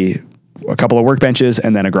to be a couple of workbenches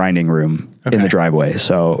and then a grinding room in the driveway.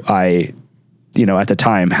 So I, you know, at the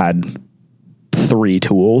time had 3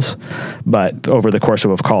 tools, but over the course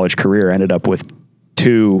of a college career ended up with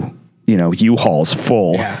 2, you know, U-Hauls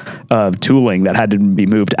full of tooling that had to be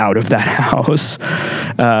moved out of that house.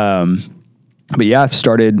 But yeah,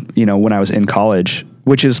 started, you know, when I was in college,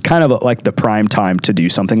 which is kind of like the prime time to do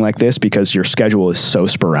something like this because your schedule is so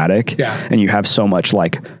sporadic and you have so much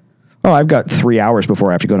like, oh, I've got 3 hours before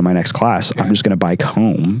I have to go to my next class. I'm just going to bike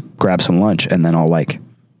home, grab some lunch, and then I'll like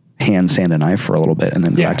hand sand a knife for a little bit and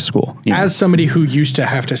then go back to school. You know? As somebody who used to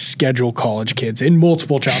have to schedule college kids in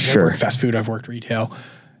multiple jobs, I've worked fast food, I've worked retail.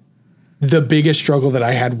 the biggest struggle that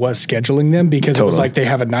I had was scheduling them, because it was like they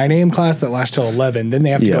have a 9 a.m. class that lasts till 11. Then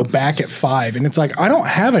they have to go back at 5. And it's like, I don't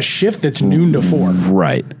have a shift that's noon to 4.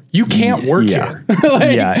 Right. You can't work here.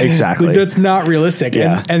 Like, yeah, exactly. That's not realistic.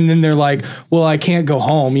 Yeah. And then they're like, well, I can't go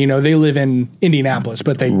home. You know, they live in Indianapolis,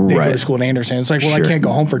 but they go to school in Anderson. It's like, well, I can't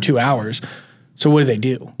go home for 2 hours. So what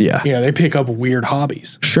do? Yeah. You know, they pick up weird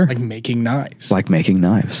hobbies. Sure. Like making knives.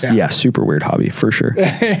 Yeah, super weird hobby for sure.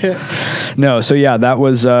 No, so yeah, that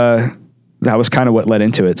was kind of what led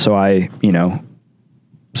into it. So I, you know,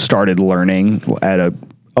 started learning at a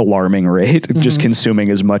alarming rate, just consuming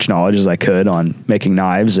as much knowledge as I could on making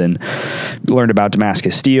knives, and learned about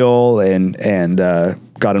Damascus steel, and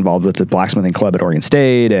got involved with the blacksmithing club at Oregon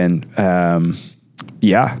State. And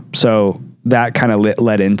so that kind of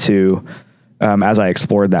led into, as I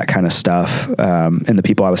explored that kind of stuff, and the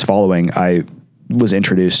people I was following, I was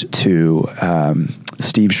introduced to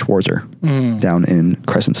Steve Schwarzer down in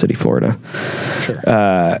Crescent City, Florida.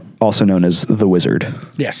 Sure. Also known as the Wizard.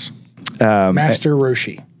 Yes. Master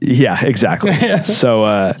Roshi. Yeah, exactly. So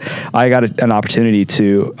I got an opportunity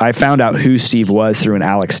I found out who Steve was through an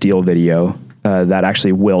Alex Steele video that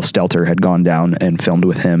actually Will Stelter had gone down and filmed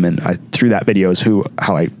with him. And through that video is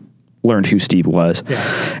how I learned who Steve was.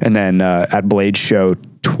 Yeah. And then at Blade Show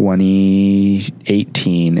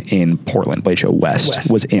 2018 in Portland, Blade Show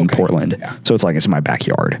West. Was in Portland. Yeah. So it's my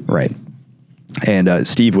backyard, right? And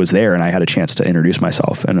Steve was there, and I had a chance to introduce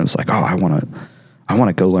myself, and I was like, oh, I want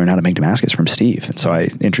to go learn how to make Damascus from Steve. And so I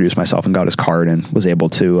introduced myself and got his card, and was able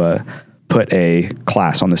to put a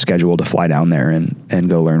class on the schedule to fly down there and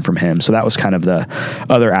go learn from him. So that was kind of the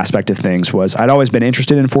other aspect of things. Was I'd always been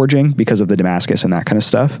interested in forging because of the Damascus and that kind of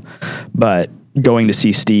stuff, but going to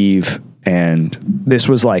see Steve, and this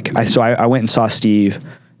was like, I went and saw Steve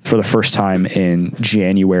for the first time in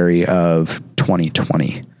January of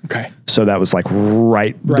 2020. Okay. So that was like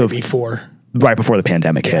right before the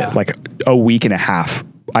pandemic hit, like a week and a half.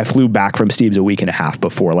 I flew back from Steve's a week and a half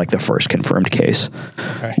before like the first confirmed case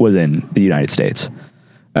was in the United States.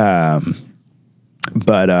 That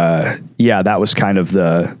was kind of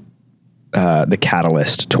the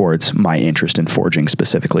catalyst towards my interest in forging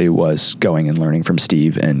specifically, was going and learning from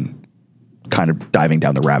Steve and kind of diving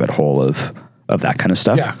down the rabbit hole of that kind of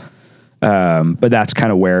stuff. Yeah. But that's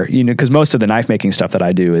kind of where, you know, because most of the knife making stuff that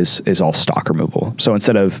I do is all stock removal. So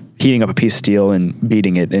instead of heating up a piece of steel and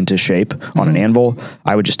beating it into shape on an anvil,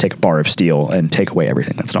 I would just take a bar of steel and take away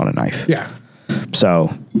everything that's not a knife. Yeah.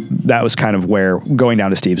 So that was kind of where going down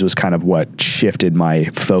to Steve's was kind of what shifted my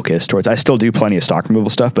focus towards. I still do plenty of stock removal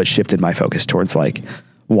stuff, but shifted my focus towards like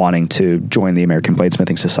wanting to join the American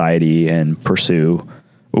Bladesmithing Society and pursue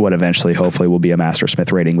what eventually hopefully will be a master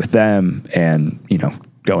smith rating with them, and, you know,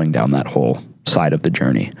 going down that whole side of the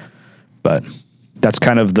journey. But that's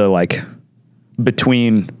kind of the, like,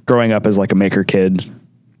 between growing up as like a maker kid,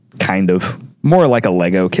 kind of more like a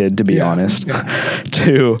Lego kid, to be honest,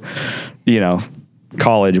 to, you know,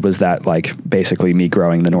 college was that, like, basically me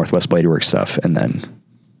growing the Northwest Bladeworks stuff. And then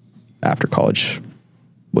after college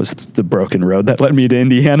was the broken road that led me to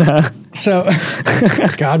Indiana. So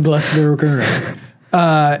God bless the broken road.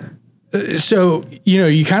 So, you know,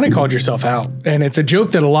 you kind of called yourself out, and it's a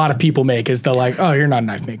joke that a lot of people make, is they're like, oh, you're not a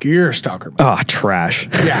knife maker, you're a stalker. Oh, trash.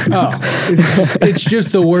 Yeah. Oh, it's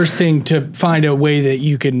just the worst thing to find a way that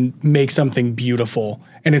you can make something beautiful,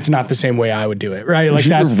 and it's not the same way I would do it. Right. Like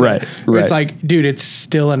that's right. It's like, dude, it's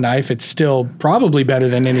still a knife. It's still probably better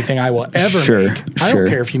than anything I will ever make. I don't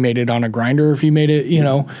care if you made it on a grinder, or if you made it, you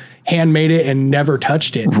know, handmade it and never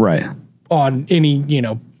touched it. Right. On any, you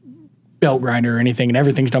know, belt grinder or anything, and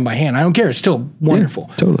everything's done by hand. I don't care. It's still wonderful.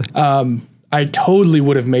 Yeah, totally. I totally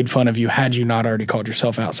would have made fun of you had you not already called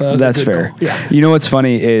yourself out. So that's fair. Goal. Yeah. You know what's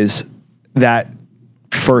funny is that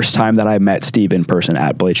first time that I met Steve in person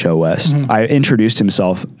at Blade Show West, I introduced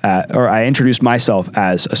myself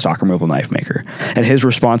as a stock removal knife maker, and his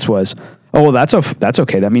response was, "Oh, well, that's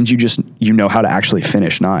okay. That means you know how to actually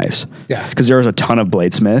finish knives." Yeah. Because there's a ton of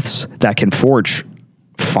bladesmiths that can forge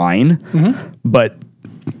fine, but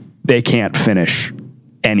they can't finish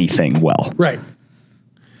anything well. Right.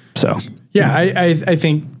 So yeah, I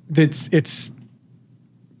think it's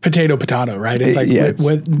potato, right? It's like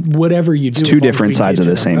whatever you do. It's two different sides of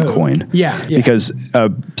the same coin. Yeah. Because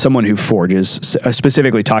someone who forges,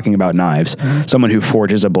 specifically talking about knives, someone who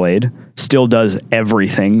forges a blade still does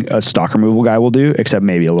everything a stock removal guy will do, except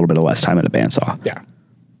maybe a little bit of less time at a bandsaw. Yeah.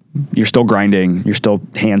 You're still grinding, you're still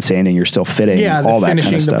hand sanding, you're still fitting, all that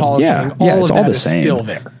kind of stuff. Polishing, all of that is still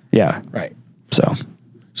there. Yeah. Right.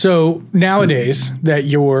 So nowadays that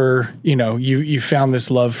you found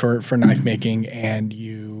this love for knife making, and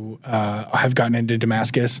you have gotten into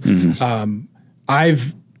Damascus,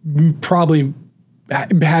 I've probably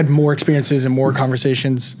had more experiences and more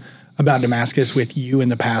conversations about Damascus with you in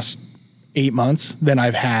the past 8 months than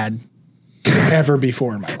I've had ever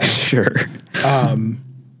before in my life. Sure.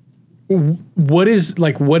 What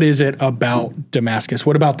is it about Damascus?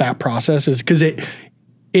 What about that process is, because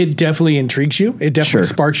it definitely intrigues you. It definitely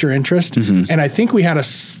sparks your interest. And I think we had a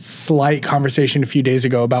slight conversation a few days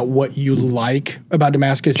ago about what you like about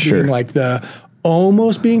Damascus being like the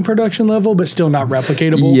almost being production level, but still not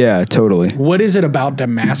replicatable. Yeah, totally. What is it about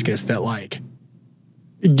Damascus that like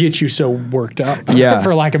gets you so worked up? Yeah.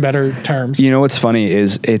 For lack of better terms. You know, what's funny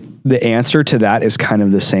is the answer to that is kind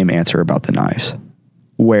of the same answer about the knives,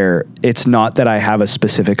 where it's not that I have a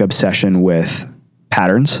specific obsession with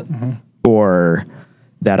patterns or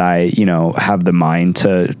that I, have the mind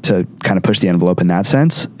to kind of push the envelope in that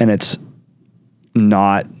sense. And it's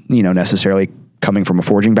not, necessarily coming from a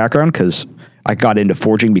forging background, because I got into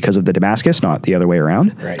forging because of the Damascus, not the other way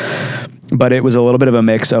around. Right. But it was a little bit of a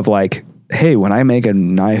mix of like, hey, when I make a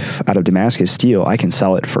knife out of Damascus steel, I can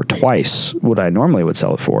sell it for twice what I normally would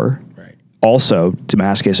sell it for. Right. Also,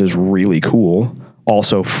 Damascus is really cool.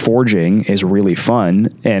 Also, forging is really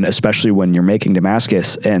fun. And especially when you're making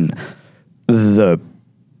Damascus, and the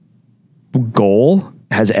goal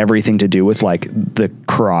has everything to do with like the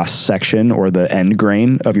cross section or the end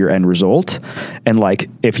grain of your end result. And like,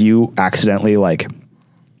 if you accidentally like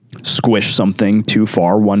squish something too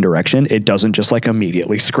far one direction, it doesn't just like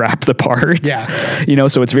immediately scrap the part. Yeah.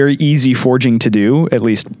 So it's very easy forging to do, at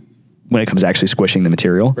least when it comes to actually squishing the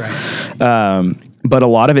material. Right. But a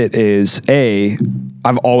lot of it is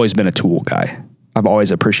I've always been a tool guy. I've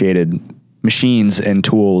always appreciated machines and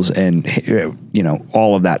tools and,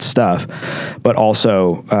 all of that stuff, but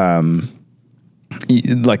also,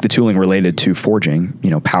 like the tooling related to forging,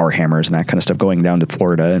 power hammers and that kind of stuff. Going down to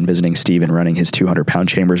Florida and visiting Steve and running his 200-pound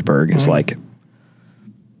Chambersburg is like,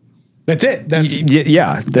 that's it.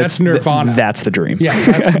 That's nirvana. That's the dream. Yeah,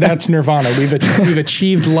 that's nirvana. We've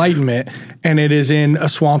achieved enlightenment, and it is in a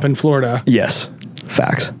swamp in Florida. Yes,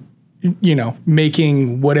 facts.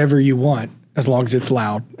 Making whatever you want, as long as it's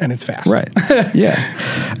loud and it's fast. Right. Yeah.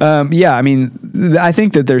 I mean, I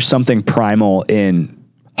think that there's something primal in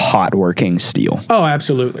hot working steel. Oh,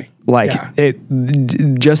 absolutely. Like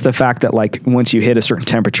just the fact that like once you hit a certain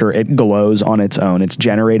temperature, it glows on its own. It's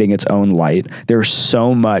generating its own light. There's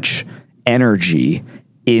so much energy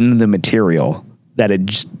in the material that it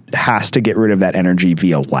just has to get rid of that energy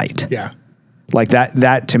via light. Yeah. Like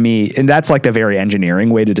that to me, and that's like the very engineering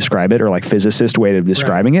way to describe it, or like physicist way of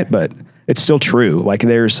describing it, but it's still true. Like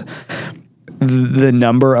there's the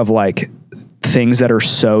number of like things that are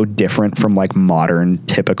so different from like modern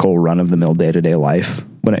typical run of the mill day-to-day life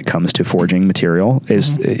when it comes to forging material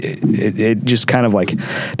is it just kind of like,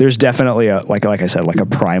 there's definitely a, like I said, like a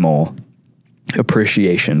primal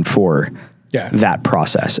appreciation for that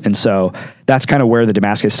process. And so that's kind of where the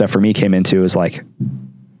Damascus stuff for me came into, is like,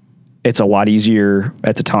 it's a lot easier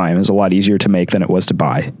at the time. It was a lot easier to make than it was to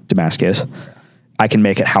buy Damascus. I can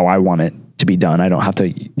make it how I want it to be done. I don't have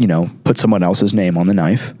to, put someone else's name on the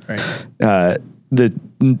knife. Right.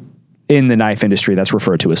 In the knife industry, that's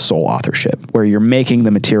referred to as sole authorship, where you're making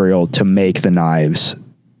the material to make the knives,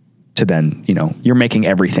 to then, you're making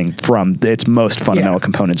everything from its most fundamental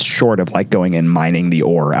components, short of like going and mining the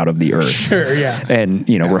ore out of the earth. Sure, yeah. And,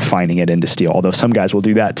 refining it into steel, although some guys will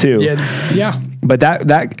do that too. Yeah. But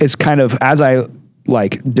that is kind of, as I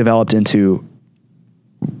like developed into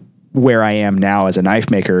where I am now as a knife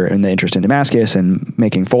maker and the interest in Damascus and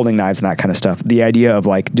making folding knives and that kind of stuff, the idea of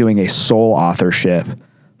like doing a sole authorship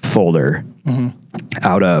folder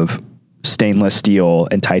out of stainless steel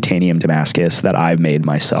and titanium Damascus that I've made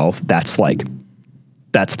myself, that's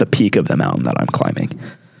the peak of the mountain that I'm climbing.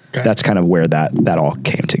 Okay. That's kind of where that all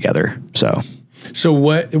came together. So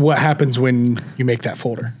what happens when you make that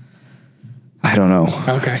folder? I don't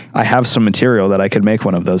know. Okay. I have some material that I could make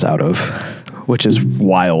one of those out of, which is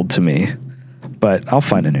wild to me, but I'll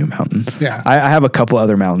find a new mountain. Yeah. I have a couple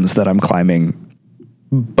other mountains that I'm climbing,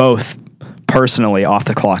 both personally off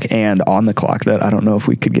the clock and on the clock, that I don't know if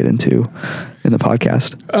we could get into in the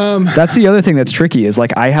podcast. That's the other thing that's tricky, is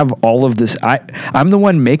like, I have all of this. I'm the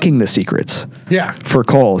one making the secrets for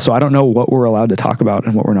Cole. So I don't know what we're allowed to talk about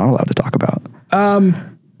and what we're not allowed to talk about.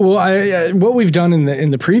 Well, what we've done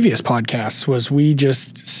in the previous podcasts was we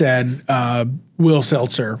just said Will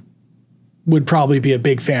Seltzer would probably be a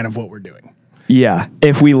big fan of what we're doing. Yeah,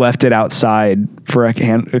 if we left it outside for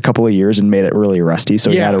a couple of years and made it really rusty, so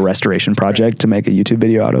he had a restoration project to make a YouTube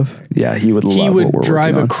video out of. Yeah, he would love. He would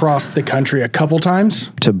drive across the country a couple times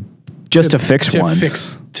to fix one,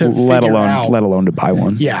 let alone to buy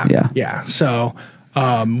one. Yeah. So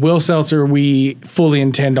Will Seltzer, we fully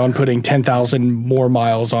intend on putting 10,000 more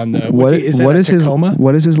miles on the. What is his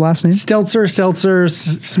last name? Stelzer,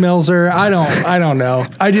 Smelzer. I don't know.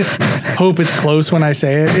 I just hope it's close when I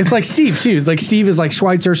say it. It's like Steve too. It's like Steve is like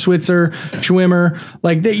Schweitzer, Switzer, Schwimmer.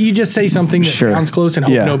 Like you just say something that sounds close and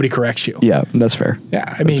hope nobody corrects you. Yeah, that's fair.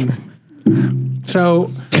 Yeah, I mean.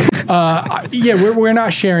 So, we're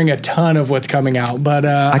not sharing a ton of what's coming out, but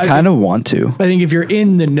I kind of want to. I think if you're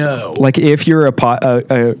in the know, like if you're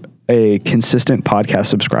a consistent podcast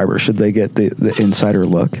subscriber, should they get the insider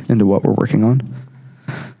look into what we're working on?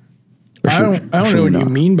 I don't know what you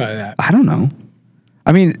mean by that. I don't know.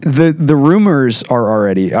 I mean, the rumors are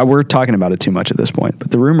already, we're talking about it too much at this point, but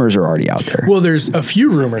the rumors are already out there. Well, there's a few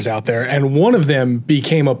rumors out there, and one of them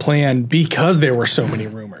became a plan because there were so many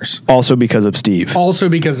rumors. Also because of Steve.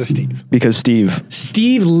 Because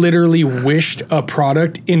Steve literally wished a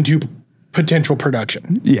product into potential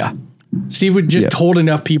production. Yeah. Steve would just told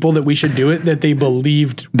enough people that we should do it that they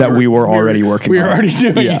believed that we were already working on it. We were already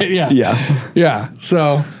doing it. Yeah.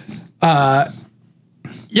 So, I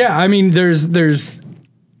mean, there's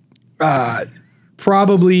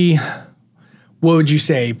probably, what would you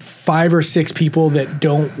say, 5 or 6 people that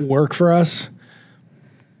don't work for us,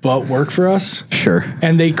 but work for us. Sure.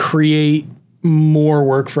 And they create more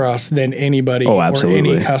work for us than anybody or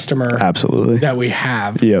any customer that we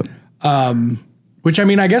have. Yep. Which, I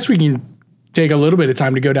mean, I guess we can take a little bit of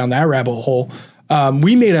time to go down that rabbit hole.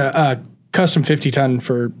 We made a custom 50-ton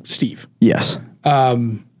for Steve. Yes.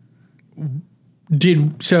 That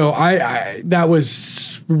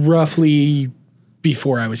was roughly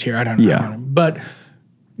before I was here. I don't know. Yeah. But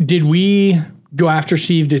did we go after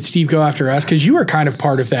Steve? Did Steve go after us? Because you were kind of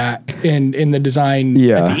part of that in the design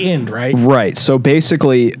at the end, right? Right. So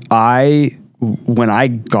basically, when I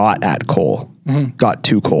got at Cole, got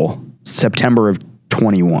to Cole, September of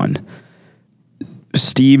 21,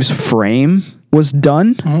 Steve's frame was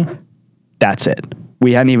done. That's it.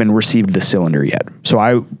 We hadn't even received the cylinder yet. So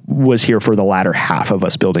I was here for the latter half of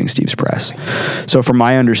us building Steve's press. So from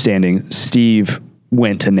my understanding, Steve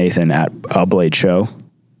went to Nathan at a blade show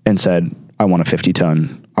and said, I want a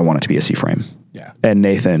 50-ton. I want it to be a C-frame. Yeah. And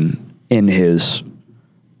Nathan, in his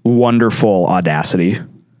wonderful audacity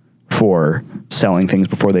for selling things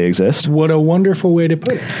before they exist. What a wonderful way to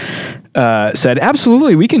put it. Said,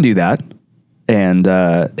 absolutely, we can do that. And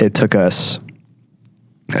it took us,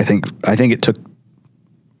 I think it took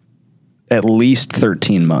at least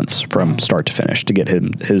 13 months from start to finish to get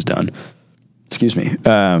his done. Excuse me.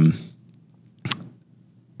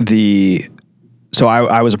 So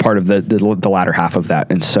I was a part of the latter half of that.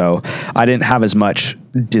 And so I didn't have as much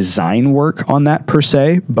design work on that per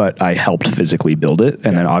se, but I helped physically build it.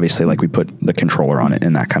 And then obviously like we put the controller on it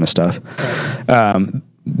and that kind of stuff.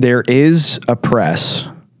 There is a press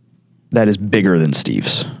that is bigger than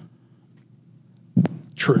Steve's.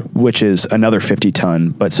 True. Which is another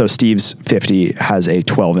 50-ton, but so Steve's 50 has a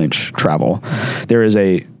 12-inch travel. There is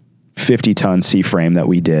a 50-ton C-frame that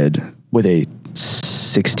we did with a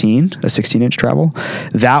 16-inch travel.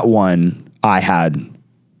 That one I had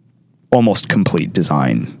almost complete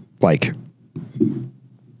design, like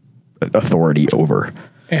authority over.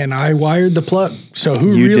 And I wired the plug. So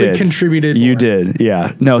who really contributed more? You did,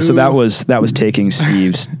 yeah. No, so that was taking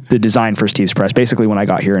the design for Steve's press. Basically, when I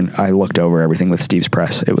got here and I looked over everything with Steve's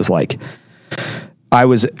press, it was like, that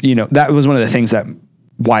was one of the things that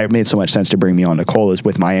why it made so much sense to bring me on to Cole is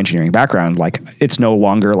with my engineering background. Like, it's no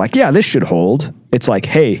longer like, yeah, this should hold. It's like,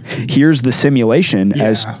 hey, here's the simulation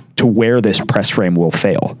as to where this press frame will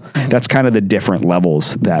fail. That's kind of the different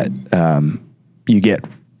levels that you get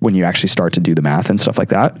when you actually start to do the math and stuff like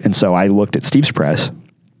that. And so I looked at Steve's press,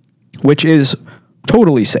 which is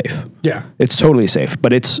totally safe. Yeah. It's totally safe,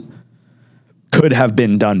 but could have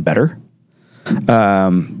been done better.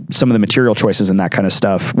 Some of the material choices and that kind of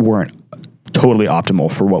stuff weren't totally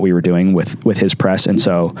optimal for what we were doing with his press. And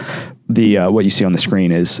so what you see on the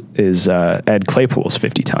screen is Ed Claypool's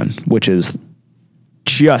 50-ton, which is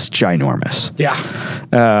just ginormous.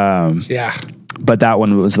 Yeah. But that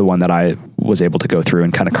one was the one that I was able to go through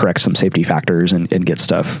and kind of correct some safety factors and get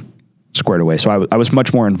stuff squared away. So I was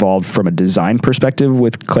much more involved from a design perspective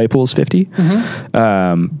with Claypool's 50.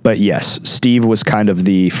 But yes, Steve was kind of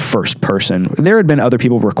the first person. There had been other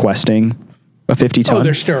people requesting a 50-ton. Oh,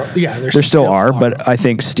 there still are. But I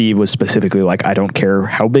think Steve was specifically like, I don't care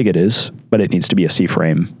how big it is, but it needs to be a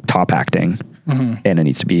C-frame, top acting, and it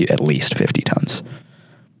needs to be at least 50 tons.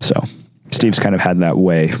 So... Steve's kind of had that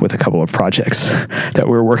way with a couple of projects that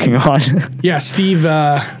we're working on. Yeah, Steve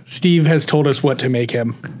has told us what to make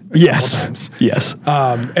him. Yes.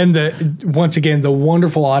 And once again, the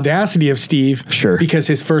wonderful audacity of Steve. Sure. Because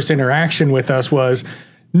his first interaction with us was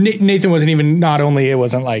Nathan wasn't even. Not only it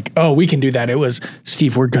wasn't like, oh, we can do that. It was,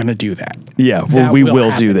 Steve, we're gonna do that. Yeah, well, we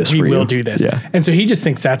will do this for you. We will do this. Yeah. And so he just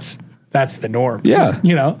thinks that's the norm. Yeah.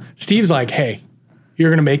 So, Steve's like, hey, you're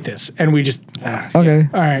going to make this. And we just, okay.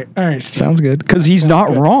 Yeah. All right. Steve. Sounds good. Because he's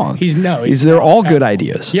not wrong. They're all good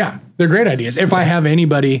ideas. Yeah. They're great ideas. If I have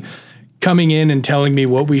anybody coming in and telling me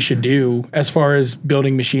what we should do as far as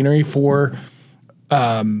building machinery for,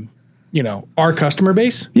 our customer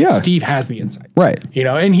base, Steve has the insight. Right.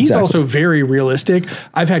 And he's also very realistic.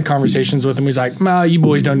 I've had conversations with him. He's like, nah, you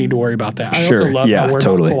boys don't need to worry about that. I also love how we're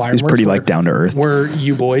totally. Cool He's pretty down to earth. We're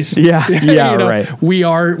you boys. Yeah. Yeah. Right. We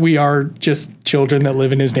are just children that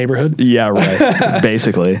live in his neighborhood. Yeah. Right.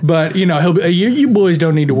 Basically. But he'll be, you boys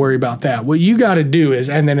don't need to worry about that. What you got to do is,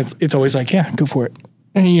 and then it's always like, yeah, go for it.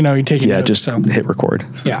 And you take it. Yeah. Just hit record.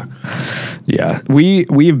 Yeah. Yeah.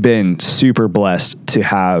 We've been super blessed to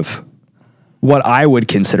have what I would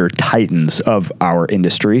consider titans of our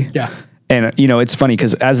industry. Yeah. And, it's funny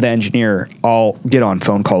because as the engineer, I'll get on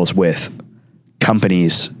phone calls with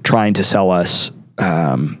companies trying to sell us,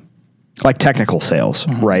 like technical sales,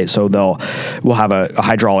 right? So we'll have a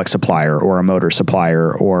hydraulic supplier or a motor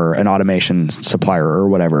supplier or an automation supplier or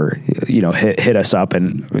whatever, hit us up,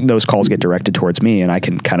 and those calls get directed towards me, and I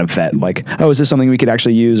can kind of vet like, oh, is this something we could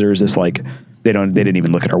actually use? Or is this like, they didn't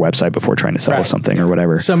even look at our website before trying to sell us something or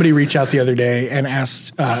whatever. Somebody reached out the other day and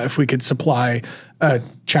asked if we could supply a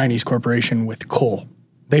Chinese corporation with coal.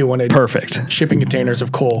 They wanted perfect shipping containers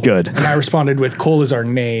of coal. Good. And I responded with, coal is our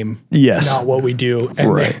name. Yes. Not what we do.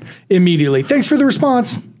 And they immediately, thanks for the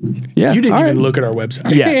response. Yeah. You didn't even look at our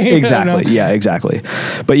website. Yeah, exactly. Yeah, exactly.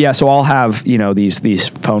 But yeah, so I'll have, these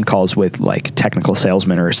phone calls with like technical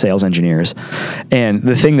salesmen or sales engineers. And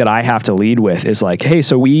the thing that I have to lead with is like, hey,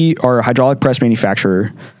 so we are a hydraulic press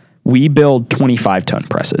manufacturer. We build 25-ton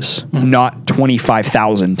presses, not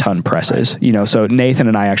 25,000-ton presses. So Nathan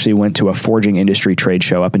and I actually went to a forging industry trade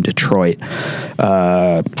show up in Detroit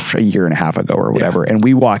a year and a half ago or whatever, and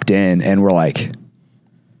we walked in and we're like,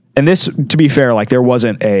 and this, to be fair, like there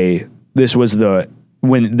wasn't this was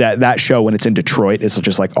when that show, when it's in Detroit, it's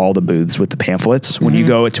just like all the booths with the pamphlets. When you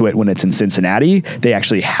go to it, when it's in Cincinnati, they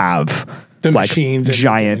actually have the like machines,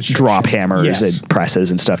 giant drop hammers and presses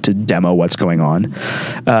and stuff to demo what's going on.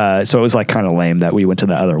 So it was like kind of lame that we went to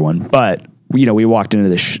the other one, but we walked into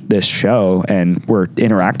this show and we're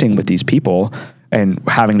interacting with these people and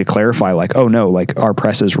having to clarify like, oh no, like our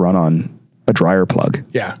presses run on a dryer plug.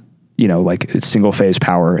 Yeah. Like it's single phase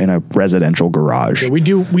power in a residential garage. Yeah, we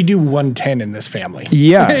do 110 in this family.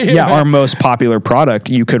 Yeah. Yeah. Our most popular product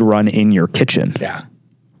you could run in your kitchen. Yeah.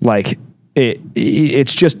 Like,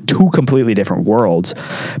 it's just two completely different worlds.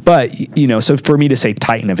 But, so for me to say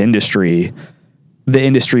titan of industry, the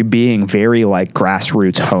industry being very like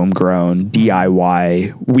grassroots, homegrown,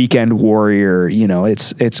 DIY, weekend warrior,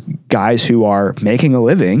 it's guys who are making a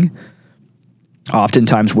living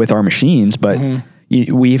oftentimes with our machines, but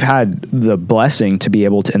we've had the blessing to be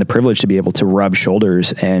able to, and the privilege to be able to rub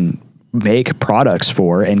shoulders and make products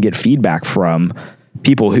for and get feedback from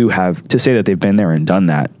people who have, to say that they've been there and done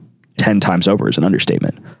that 10 times over is an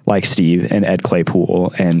understatement, like Steve and Ed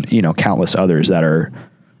Claypool and, countless others that are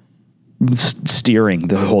steering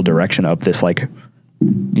the whole direction of this, like,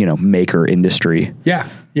 maker industry. Yeah.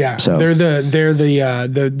 Yeah. So they're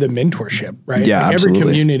the mentorship, right? Yeah. Like absolutely.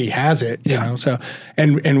 Every community has it, you know, so,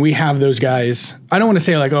 and we have those guys. I don't want to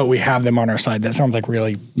say like, oh, we have them on our side. That sounds like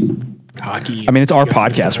really cocky. I mean, it's our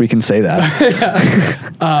podcast. We can say that.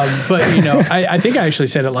 But I think I actually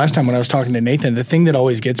said it last time when I was talking to Nathan. The thing that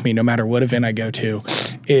always gets me, no matter what event I go to,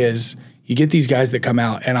 is you get these guys that come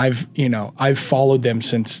out, and I've followed them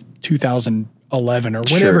since 2011 or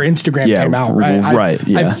whenever Instagram came out. Right.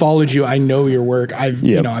 I've followed you. I know your work.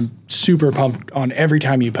 I'm super pumped on every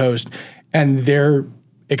time you post, and they're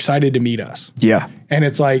excited to meet us. Yeah. And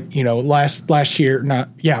it's like, last year,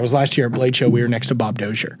 it was last year at Blade Show, we were next to Bob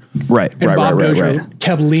Dozier. Right. And Bob Dozier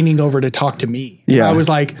kept leaning over to talk to me. Yeah. And I was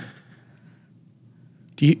like,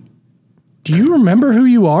 do you remember who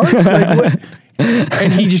you are? Like, what?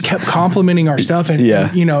 And he just kept complimenting our stuff. And,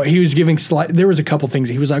 he was giving there was a couple things.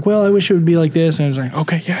 He was like, well, I wish it would be like this. And I was like,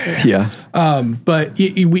 okay, yeah. But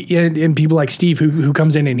and people like Steve who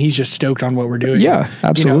comes in and he's just stoked on what we're doing. Yeah,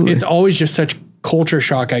 absolutely. It's always just such culture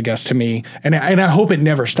shock, I guess, to me. And I hope it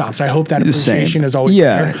never stops. I hope that appreciation is always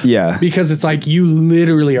there. Yeah. Because it's like you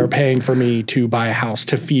literally are paying for me to buy a house,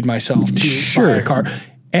 to feed myself, to buy a car.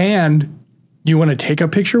 And you want to take a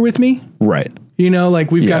picture with me? Right. You know,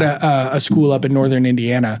 like we've got a school up in northern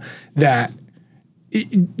Indiana that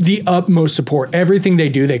the utmost support, everything they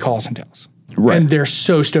do, they call us and tell us. Right. And they're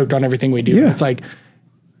so stoked on everything we do. Yeah. It's like,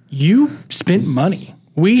 you spent money.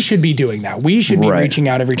 We should be doing that. We should be reaching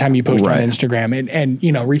out every time you post on Instagram and,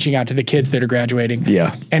 you know, reaching out to the kids that are graduating.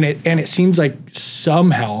 Yeah. And it seems like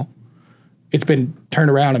somehow it's been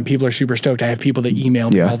turned around and people are super stoked. I have people that email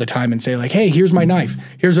me all the time and say like, hey, here's my knife.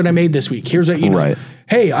 Here's what I made this week. Here's what, you know,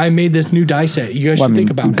 hey, I made this new die set. You guys should think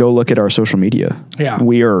about it. Go look at our social media. Yeah.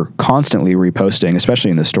 We are constantly reposting,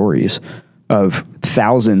 especially in the stories, of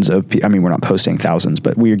thousands of, I mean, we're not posting thousands,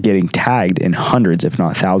 but we are getting tagged in hundreds, if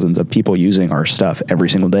not thousands of people using our stuff every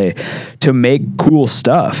single day to make cool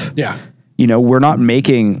stuff. Yeah. You know, we're not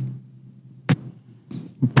making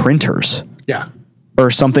printers. Yeah.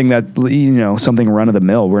 Or something that, you know, something run of the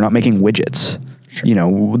mill. We're not making widgets. Sure. You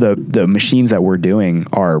know, the machines that we're doing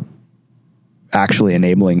are actually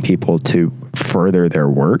enabling people to further their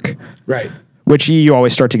work. Right. Which you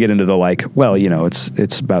always start to get into the like, well, you know,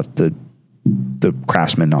 it's about the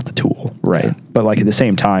craftsman, not the tool, right? Yeah. But like at the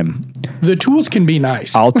same time, the tools can be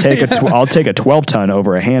nice. I'll take I'll take a 12 ton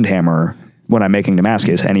over a hand hammer when I'm making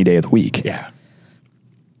Damascus any day of the week. Yeah.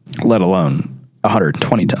 Let alone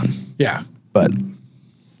 120 ton. Yeah. But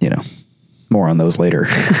you know, more on those later.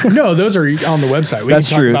 No, those are on the website. That's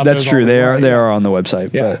true. That's true. They are on the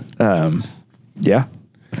website. Yeah. But,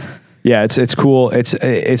 yeah, it's cool.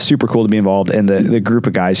 It's super cool to be involved. And the group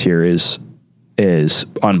of guys here is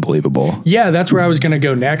unbelievable. Yeah. That's where I was going to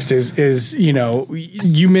go next is, you know,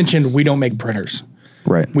 you mentioned we don't make printers.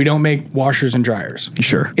 Right. We don't make washers and dryers.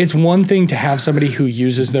 Sure. It's one thing to have somebody who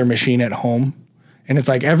uses their machine at home. And it's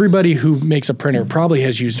like everybody who makes a printer probably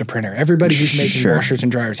has used a printer. Everybody who's making washers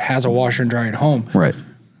and dryers has a washer and dryer at home. Right.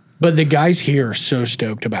 But the guys here are so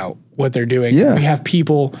stoked about what they're doing. Yeah. We have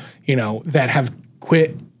people, you know, that have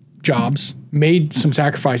quit jobs, made some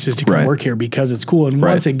sacrifices to come work here because it's cool. And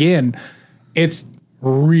once again, it's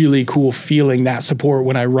really cool feeling that support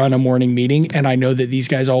when I run a morning meeting and I know that these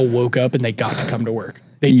guys all woke up and they got to come to work.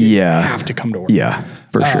 They didn't have to come to work. Yeah,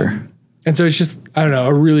 for sure. And so it's just, I don't know,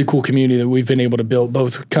 a really cool community that we've been able to build,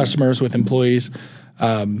 both customers with employees.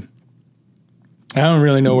 I don't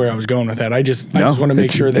really know where I was going with that. I just want to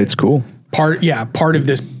make sure that it's cool. Part of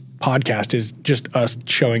this podcast is just us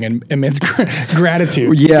showing an immense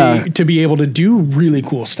gratitude to be able to do really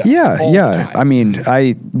cool stuff. Yeah. I mean,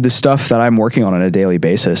 the stuff that I'm working on a daily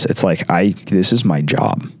basis, it's like, this is my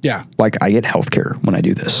job. Yeah. Like I get healthcare when I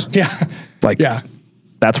do this. Yeah.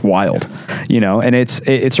 That's wild, you know, and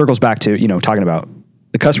it circles back to, you know, talking about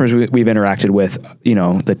the customers we've interacted with, you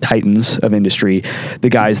know, the titans of industry, the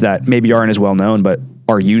guys that maybe aren't as well known, but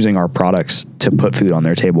are using our products to put food on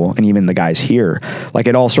their table. And even the guys here, like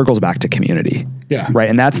it all circles back to community. Yeah. Right.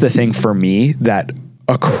 And that's the thing for me that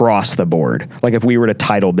across the board, like if we were to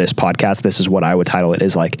title this podcast, this is what I would title it,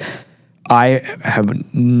 is like, I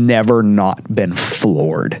have never not been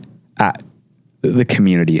floored at the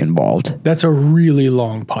community involved. That's a really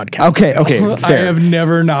long podcast. Okay. I have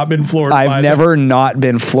never not been floored. I've never not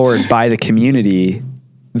been floored by the community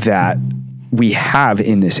that we have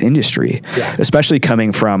in this industry, especially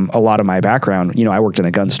coming from a lot of my background. You know, I worked in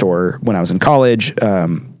a gun store when I was in college,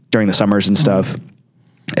 during the summers and stuff.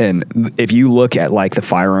 And if you look at like the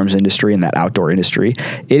firearms industry and that outdoor industry,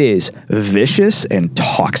 it is vicious and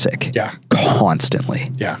toxic constantly.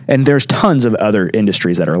 Yeah. And there's tons of other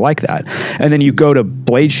industries that are like that. And then you go to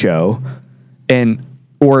Blade Show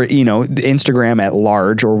or, you know, Instagram at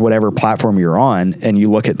large or whatever platform you're on, and you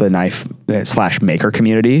look at the knife / maker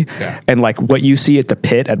community and like what you see at the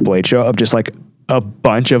pit at Blade Show of just like a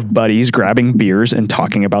bunch of buddies grabbing beers and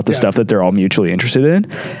talking about the stuff that they're all mutually interested in.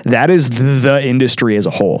 That is the industry as a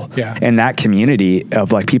whole. Yeah. And that community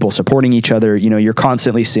of like people supporting each other, you know, you're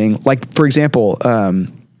constantly seeing, like, for example,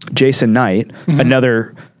 Jason Knight,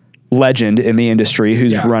 another legend in the industry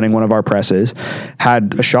who's running one of our presses,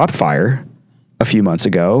 had a shop fire a few months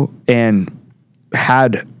ago and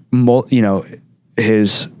had, you know,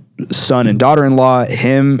 his son and daughter-in-law,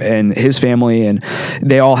 him and his family, and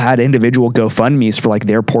they all had individual GoFundMes for like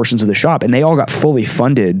their portions of the shop, and they all got fully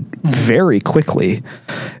funded very quickly.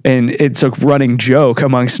 And it's a running joke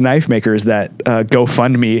amongst knife makers that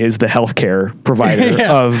GoFundMe is the healthcare provider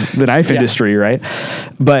of the knife industry, right?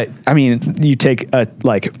 But I mean, you take a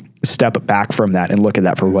step back from that and look at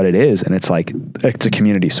that for what it is, and it's like it's a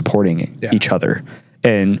community supporting each other.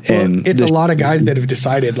 And it's a lot of guys that have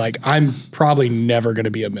decided, like, I'm probably never going to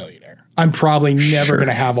be a millionaire. I'm probably never going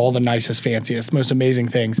to have all the nicest, fanciest, most amazing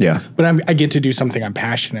things. Yeah. But I get to do something I'm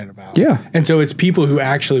passionate about. Yeah. And so it's people who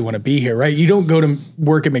actually want to be here, right? You don't go to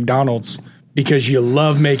work at McDonald's because you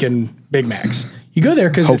love making Big Macs. You go there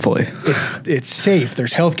because Hopefully. it's safe.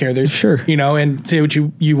 There's healthcare. There's Sure. And say what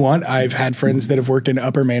you want. I've had friends that have worked in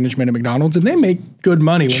upper management at McDonald's, and they make good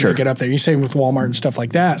money when they get up there. You same with Walmart and stuff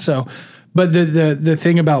like that. So, but the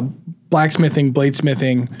thing about blacksmithing,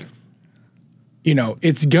 bladesmithing,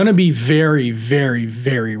 it's gonna be very, very,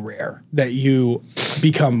 very rare that you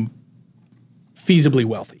become feasibly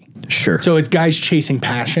wealthy. Sure. So it's guys chasing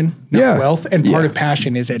passion, not wealth. And part of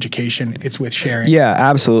passion is education. It's with sharing. Yeah,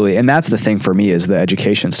 absolutely. And that's the thing for me is the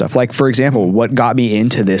education stuff. Like, for example, what got me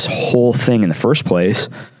into this whole thing in the first place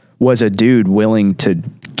was a dude willing to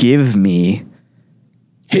give me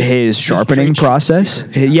his sharpening process.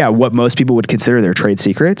 Secrets, what most people would consider their trade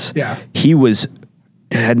secrets. Yeah. He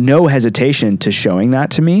had no hesitation to showing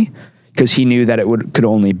that to me because he knew that it could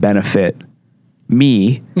only benefit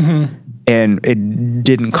me. Mm-hmm. And it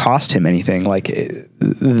didn't cost him anything. Like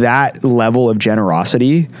that level of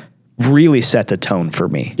generosity really set the tone for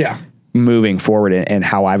me. Yeah. Moving forward and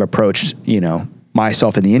how I've approached,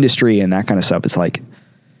 myself in the industry and that kind of stuff. It's like,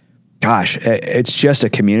 gosh, it's just a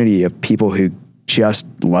community of people who just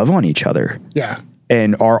love on each other. Yeah.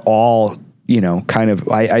 And are all, kind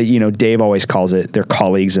of, Dave always calls it their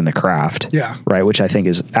colleagues in the craft. Yeah. Right. Which I think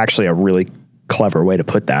is actually a really clever way to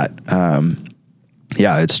put that.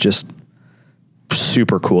 It's just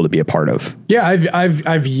super cool to be a part of. Yeah,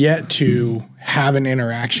 I've yet to have an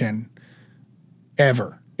interaction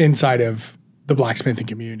ever inside of the blacksmithing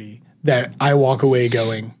community that I walk away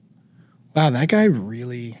going, wow, that guy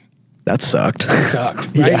really sucked. Right?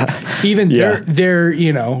 Yeah. Even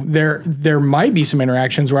there might be some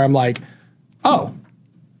interactions where I'm like, oh,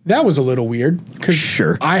 that was a little weird because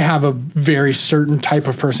I have a very certain type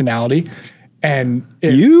of personality, and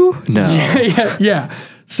yeah.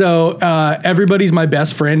 So everybody's my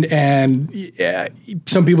best friend, and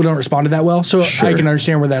some people don't respond to that well. So I can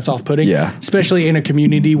understand where that's off-putting, especially in a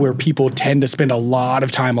community where people tend to spend a lot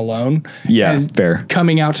of time alone. Yeah, and fair.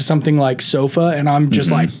 Coming out to something like Sofa, and I'm just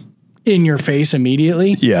like in your face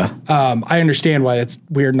immediately. Yeah, I understand why that's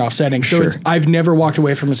weird and offsetting. So I've never walked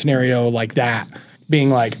away from a scenario like that being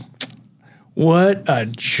like, what a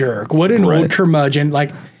jerk, what an old curmudgeon.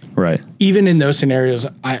 Like, even in those scenarios,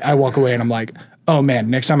 I walk away and I'm like, oh man,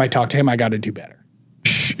 next time I talk to him, I got to do better.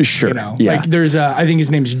 Sure. Like there's I think his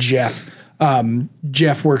name's Jeff.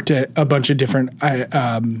 Jeff worked at a bunch of different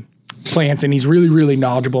plants, and he's really, really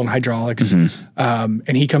knowledgeable in hydraulics. Mm-hmm.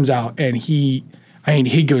 And he comes out and he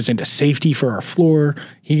goes into safety for our floor.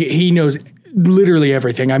 He knows literally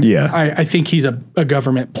everything. I think he's a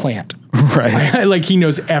government plant. Right. Like he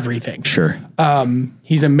knows everything. Sure.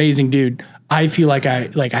 He's an amazing dude. I feel like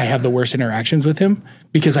I have the worst interactions with him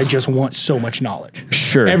because I just want so much knowledge.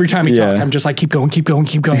 Sure. Every time he talks, I'm just like, keep going.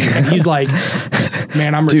 And he's like,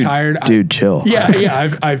 man, I'm retired. Dude, chill. Yeah.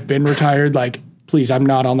 I've been retired. Like, please, I'm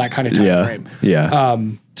not on that kind of time frame. Yeah.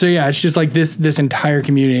 So it's just like this entire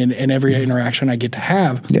community and every interaction I get to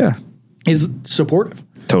have is supportive.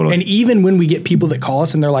 Totally. And even when we get people that call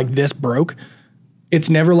us and they're like, this broke, it's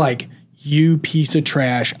never like, you piece of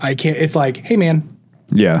trash. I can't, it's like, hey man,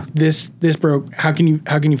 this broke. How can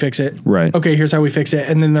you fix it? Right. Okay, here's how we fix it.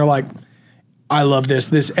 And then they're like, I love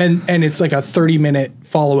this, and it's like a 30-minute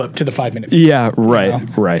follow-up to the 5-minute. Yeah, right.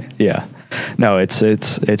 Right. Yeah. No,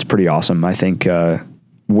 it's pretty awesome. I think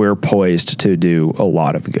we're poised to do a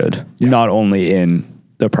lot of good, not only in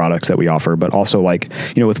the products that we offer, but also like,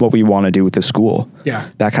 with what we want to do with the school. Yeah.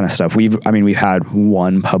 That kind of stuff. We've had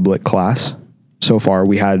one public class so far.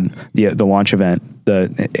 We had the launch event,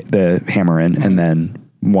 the hammer-in, and then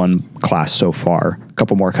one class so far, a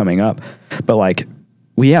couple more coming up. But like,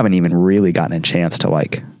 we haven't even really gotten a chance to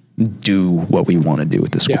like do what we want to do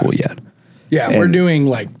with the school yet. Yeah, we're doing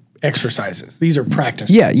like exercises. These are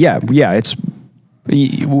practice. Yeah.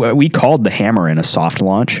 We called the hammer-in a soft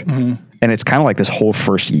launch, and it's kind of like this whole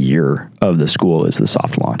first year of the school is the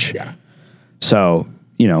soft launch. Yeah. So,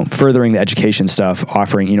 furthering the education stuff,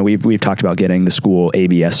 offering, we've talked about getting the school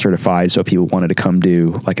ABS certified. So if people wanted to come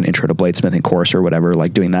do like an intro to bladesmithing course or whatever,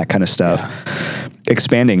 like doing that kind of stuff,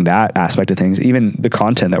 expanding that aspect of things, even the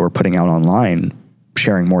content that we're putting out online,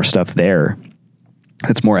 sharing more stuff there.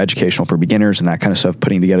 It's more educational for beginners and that kind of stuff,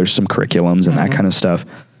 putting together some curriculums and that kind of stuff.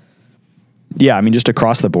 Yeah. I mean, just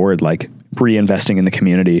across the board, like reinvesting in the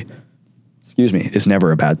community, is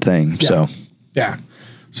never a bad thing. Yeah.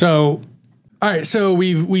 So, all right, so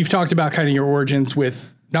we've talked about kind of your origins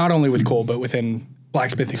with not only with coal, but within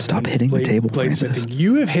blacksmithing. Stop hitting the table, bladesmithing.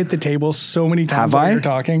 You have hit the table so many times while you're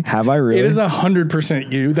talking. Have I really? It is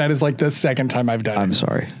 100% you. That is like the second time I've done it. I'm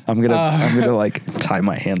sorry. I'm gonna like tie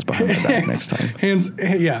my hands behind my back next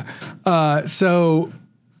time. So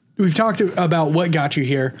we've talked about what got you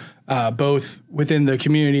here. both within the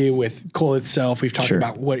community with Cole itself. We've talked Sure.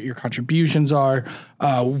 about what your contributions are.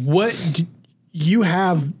 You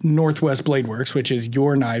have Northwest Bladeworks, which is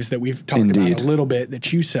your knives that we've talked Indeed. about a little bit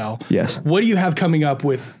that you sell. Yes. What do you have coming up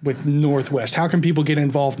with Northwest? How can people get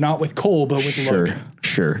involved, not with Cole, but with Logan?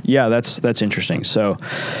 Sure. Yeah, that's interesting. So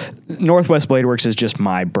Northwest Bladeworks is just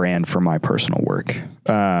my brand for my personal work.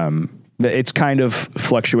 It's kind of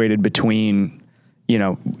fluctuated between,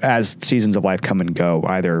 as seasons of life come and go,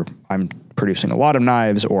 either I'm producing a lot of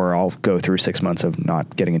knives or I'll go through 6 months of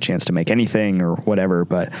not getting a chance to make anything or whatever.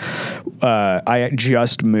 But I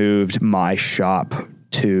just moved my shop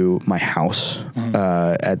to my house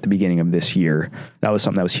at the beginning of this year. That was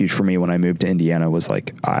something that was huge for me when I moved to Indiana, was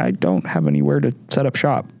like, I don't have anywhere to set up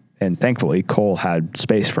shop. And thankfully, Cole had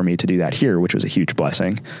space for me to do that here, which was a huge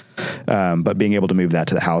blessing. But being able to move that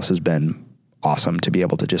to the house has been awesome, to be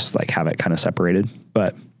able to just like have it kind of separated.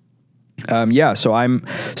 But so I'm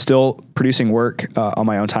still producing work on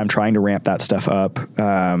my own time, trying to ramp that stuff up,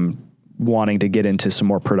 wanting to get into some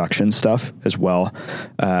more production stuff as well.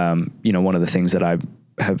 One of the things that I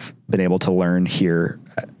have been able to learn here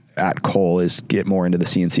at Cole is get more into the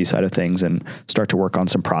CNC side of things and start to work on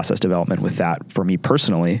some process development with that for me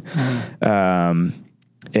personally,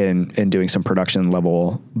 in doing some production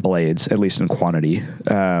level blades, at least in quantity.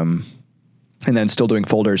 And then still doing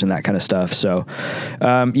folders and that kind of stuff. So,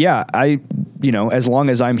 as long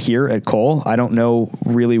as I'm here at Cole, I don't know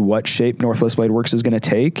really what shape Northwest Bladeworks is going to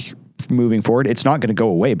take moving forward. It's not going to go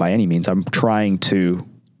away by any means. I'm trying to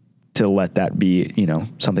let that be,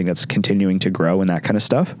 something that's continuing to grow and that kind of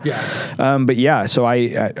stuff. Yeah. So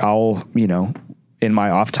I'll, in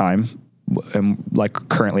my off time, like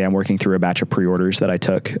currently I'm working through a batch of pre-orders that I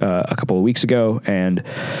took a couple of weeks ago, and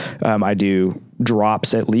I do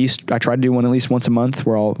drops at least. I try to do one at least once a month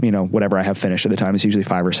where I'll, whatever I have finished at the time, it's usually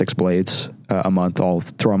 5 or 6 blades a month. I'll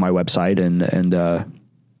throw on my website and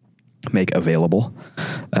make available.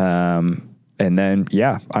 And then,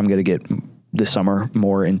 I'm going to get this summer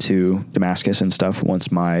more into Damascus and stuff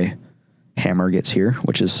once my hammer gets here,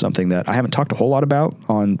 which is something that I haven't talked a whole lot about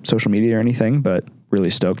on social media or anything, but really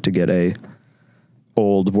stoked to get a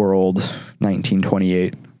old world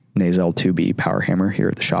 1928 Nazel 2B power hammer here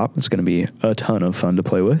at the shop. It's going to be a ton of fun to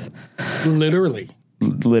play with. Literally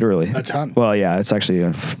A ton. Well, yeah, it's actually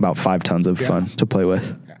about 5 tons of fun to play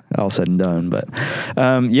with. All said and done. But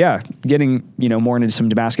getting more into some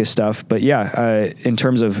Damascus stuff. But in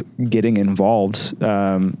terms of getting involved,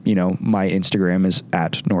 my Instagram is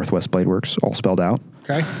at Northwest Bladeworks, all spelled out.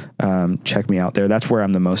 Okay. Check me out there. That's where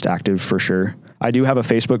I'm the most active for sure. I do have a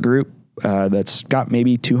Facebook group that's got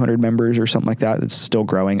maybe 200 members or something like that. It's still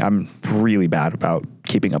growing. I'm really bad about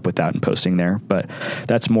keeping up with that and posting there, but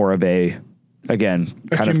that's more of a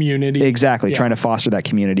community. Exactly. Trying to foster that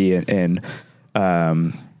community and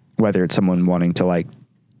whether it's someone wanting to like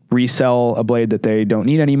resell a blade that they don't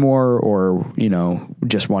need anymore, or,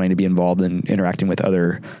 just wanting to be involved in interacting with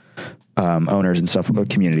other owners and stuff,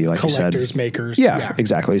 community, like collectors, you said. collectors, makers. Yeah,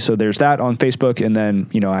 exactly. So there's that on Facebook. And then,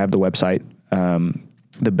 I have the website.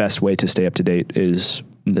 The best way to stay up to date is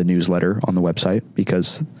the newsletter on the website,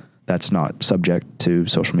 because that's not subject to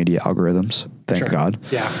social media algorithms. Thank God.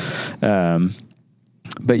 Yeah.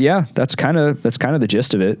 But that's kind of the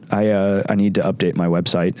gist of it. I need to update my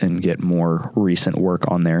website and get more recent work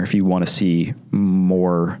on there. If you want to see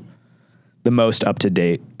more, the most up to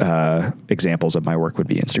date examples of my work would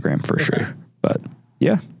be Instagram for sure. But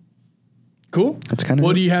cool. That's kind of.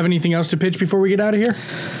 Well, do you have anything else to pitch before we get out of here?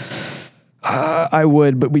 I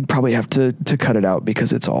would, but we'd probably have to cut it out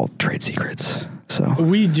because it's all trade secrets. So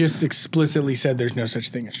we just explicitly said there's no such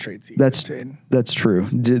thing as trade secrets. That's true.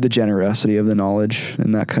 The generosity of the knowledge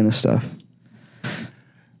and that kind of stuff.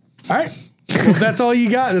 All right. Well, that's all you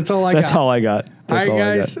got. That's all I got. That's all I got. All right,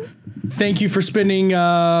 guys. Thank you for spending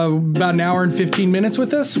about an hour and 15 minutes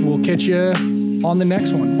with us. We'll catch you on the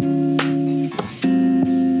next one.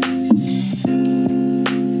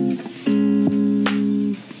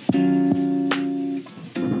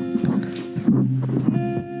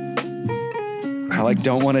 I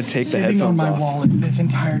don't want to take the headphones headphones off. Sitting on my off. wallet this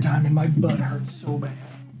entire time, and my butt hurts so bad.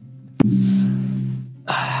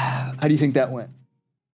 How do you think that went?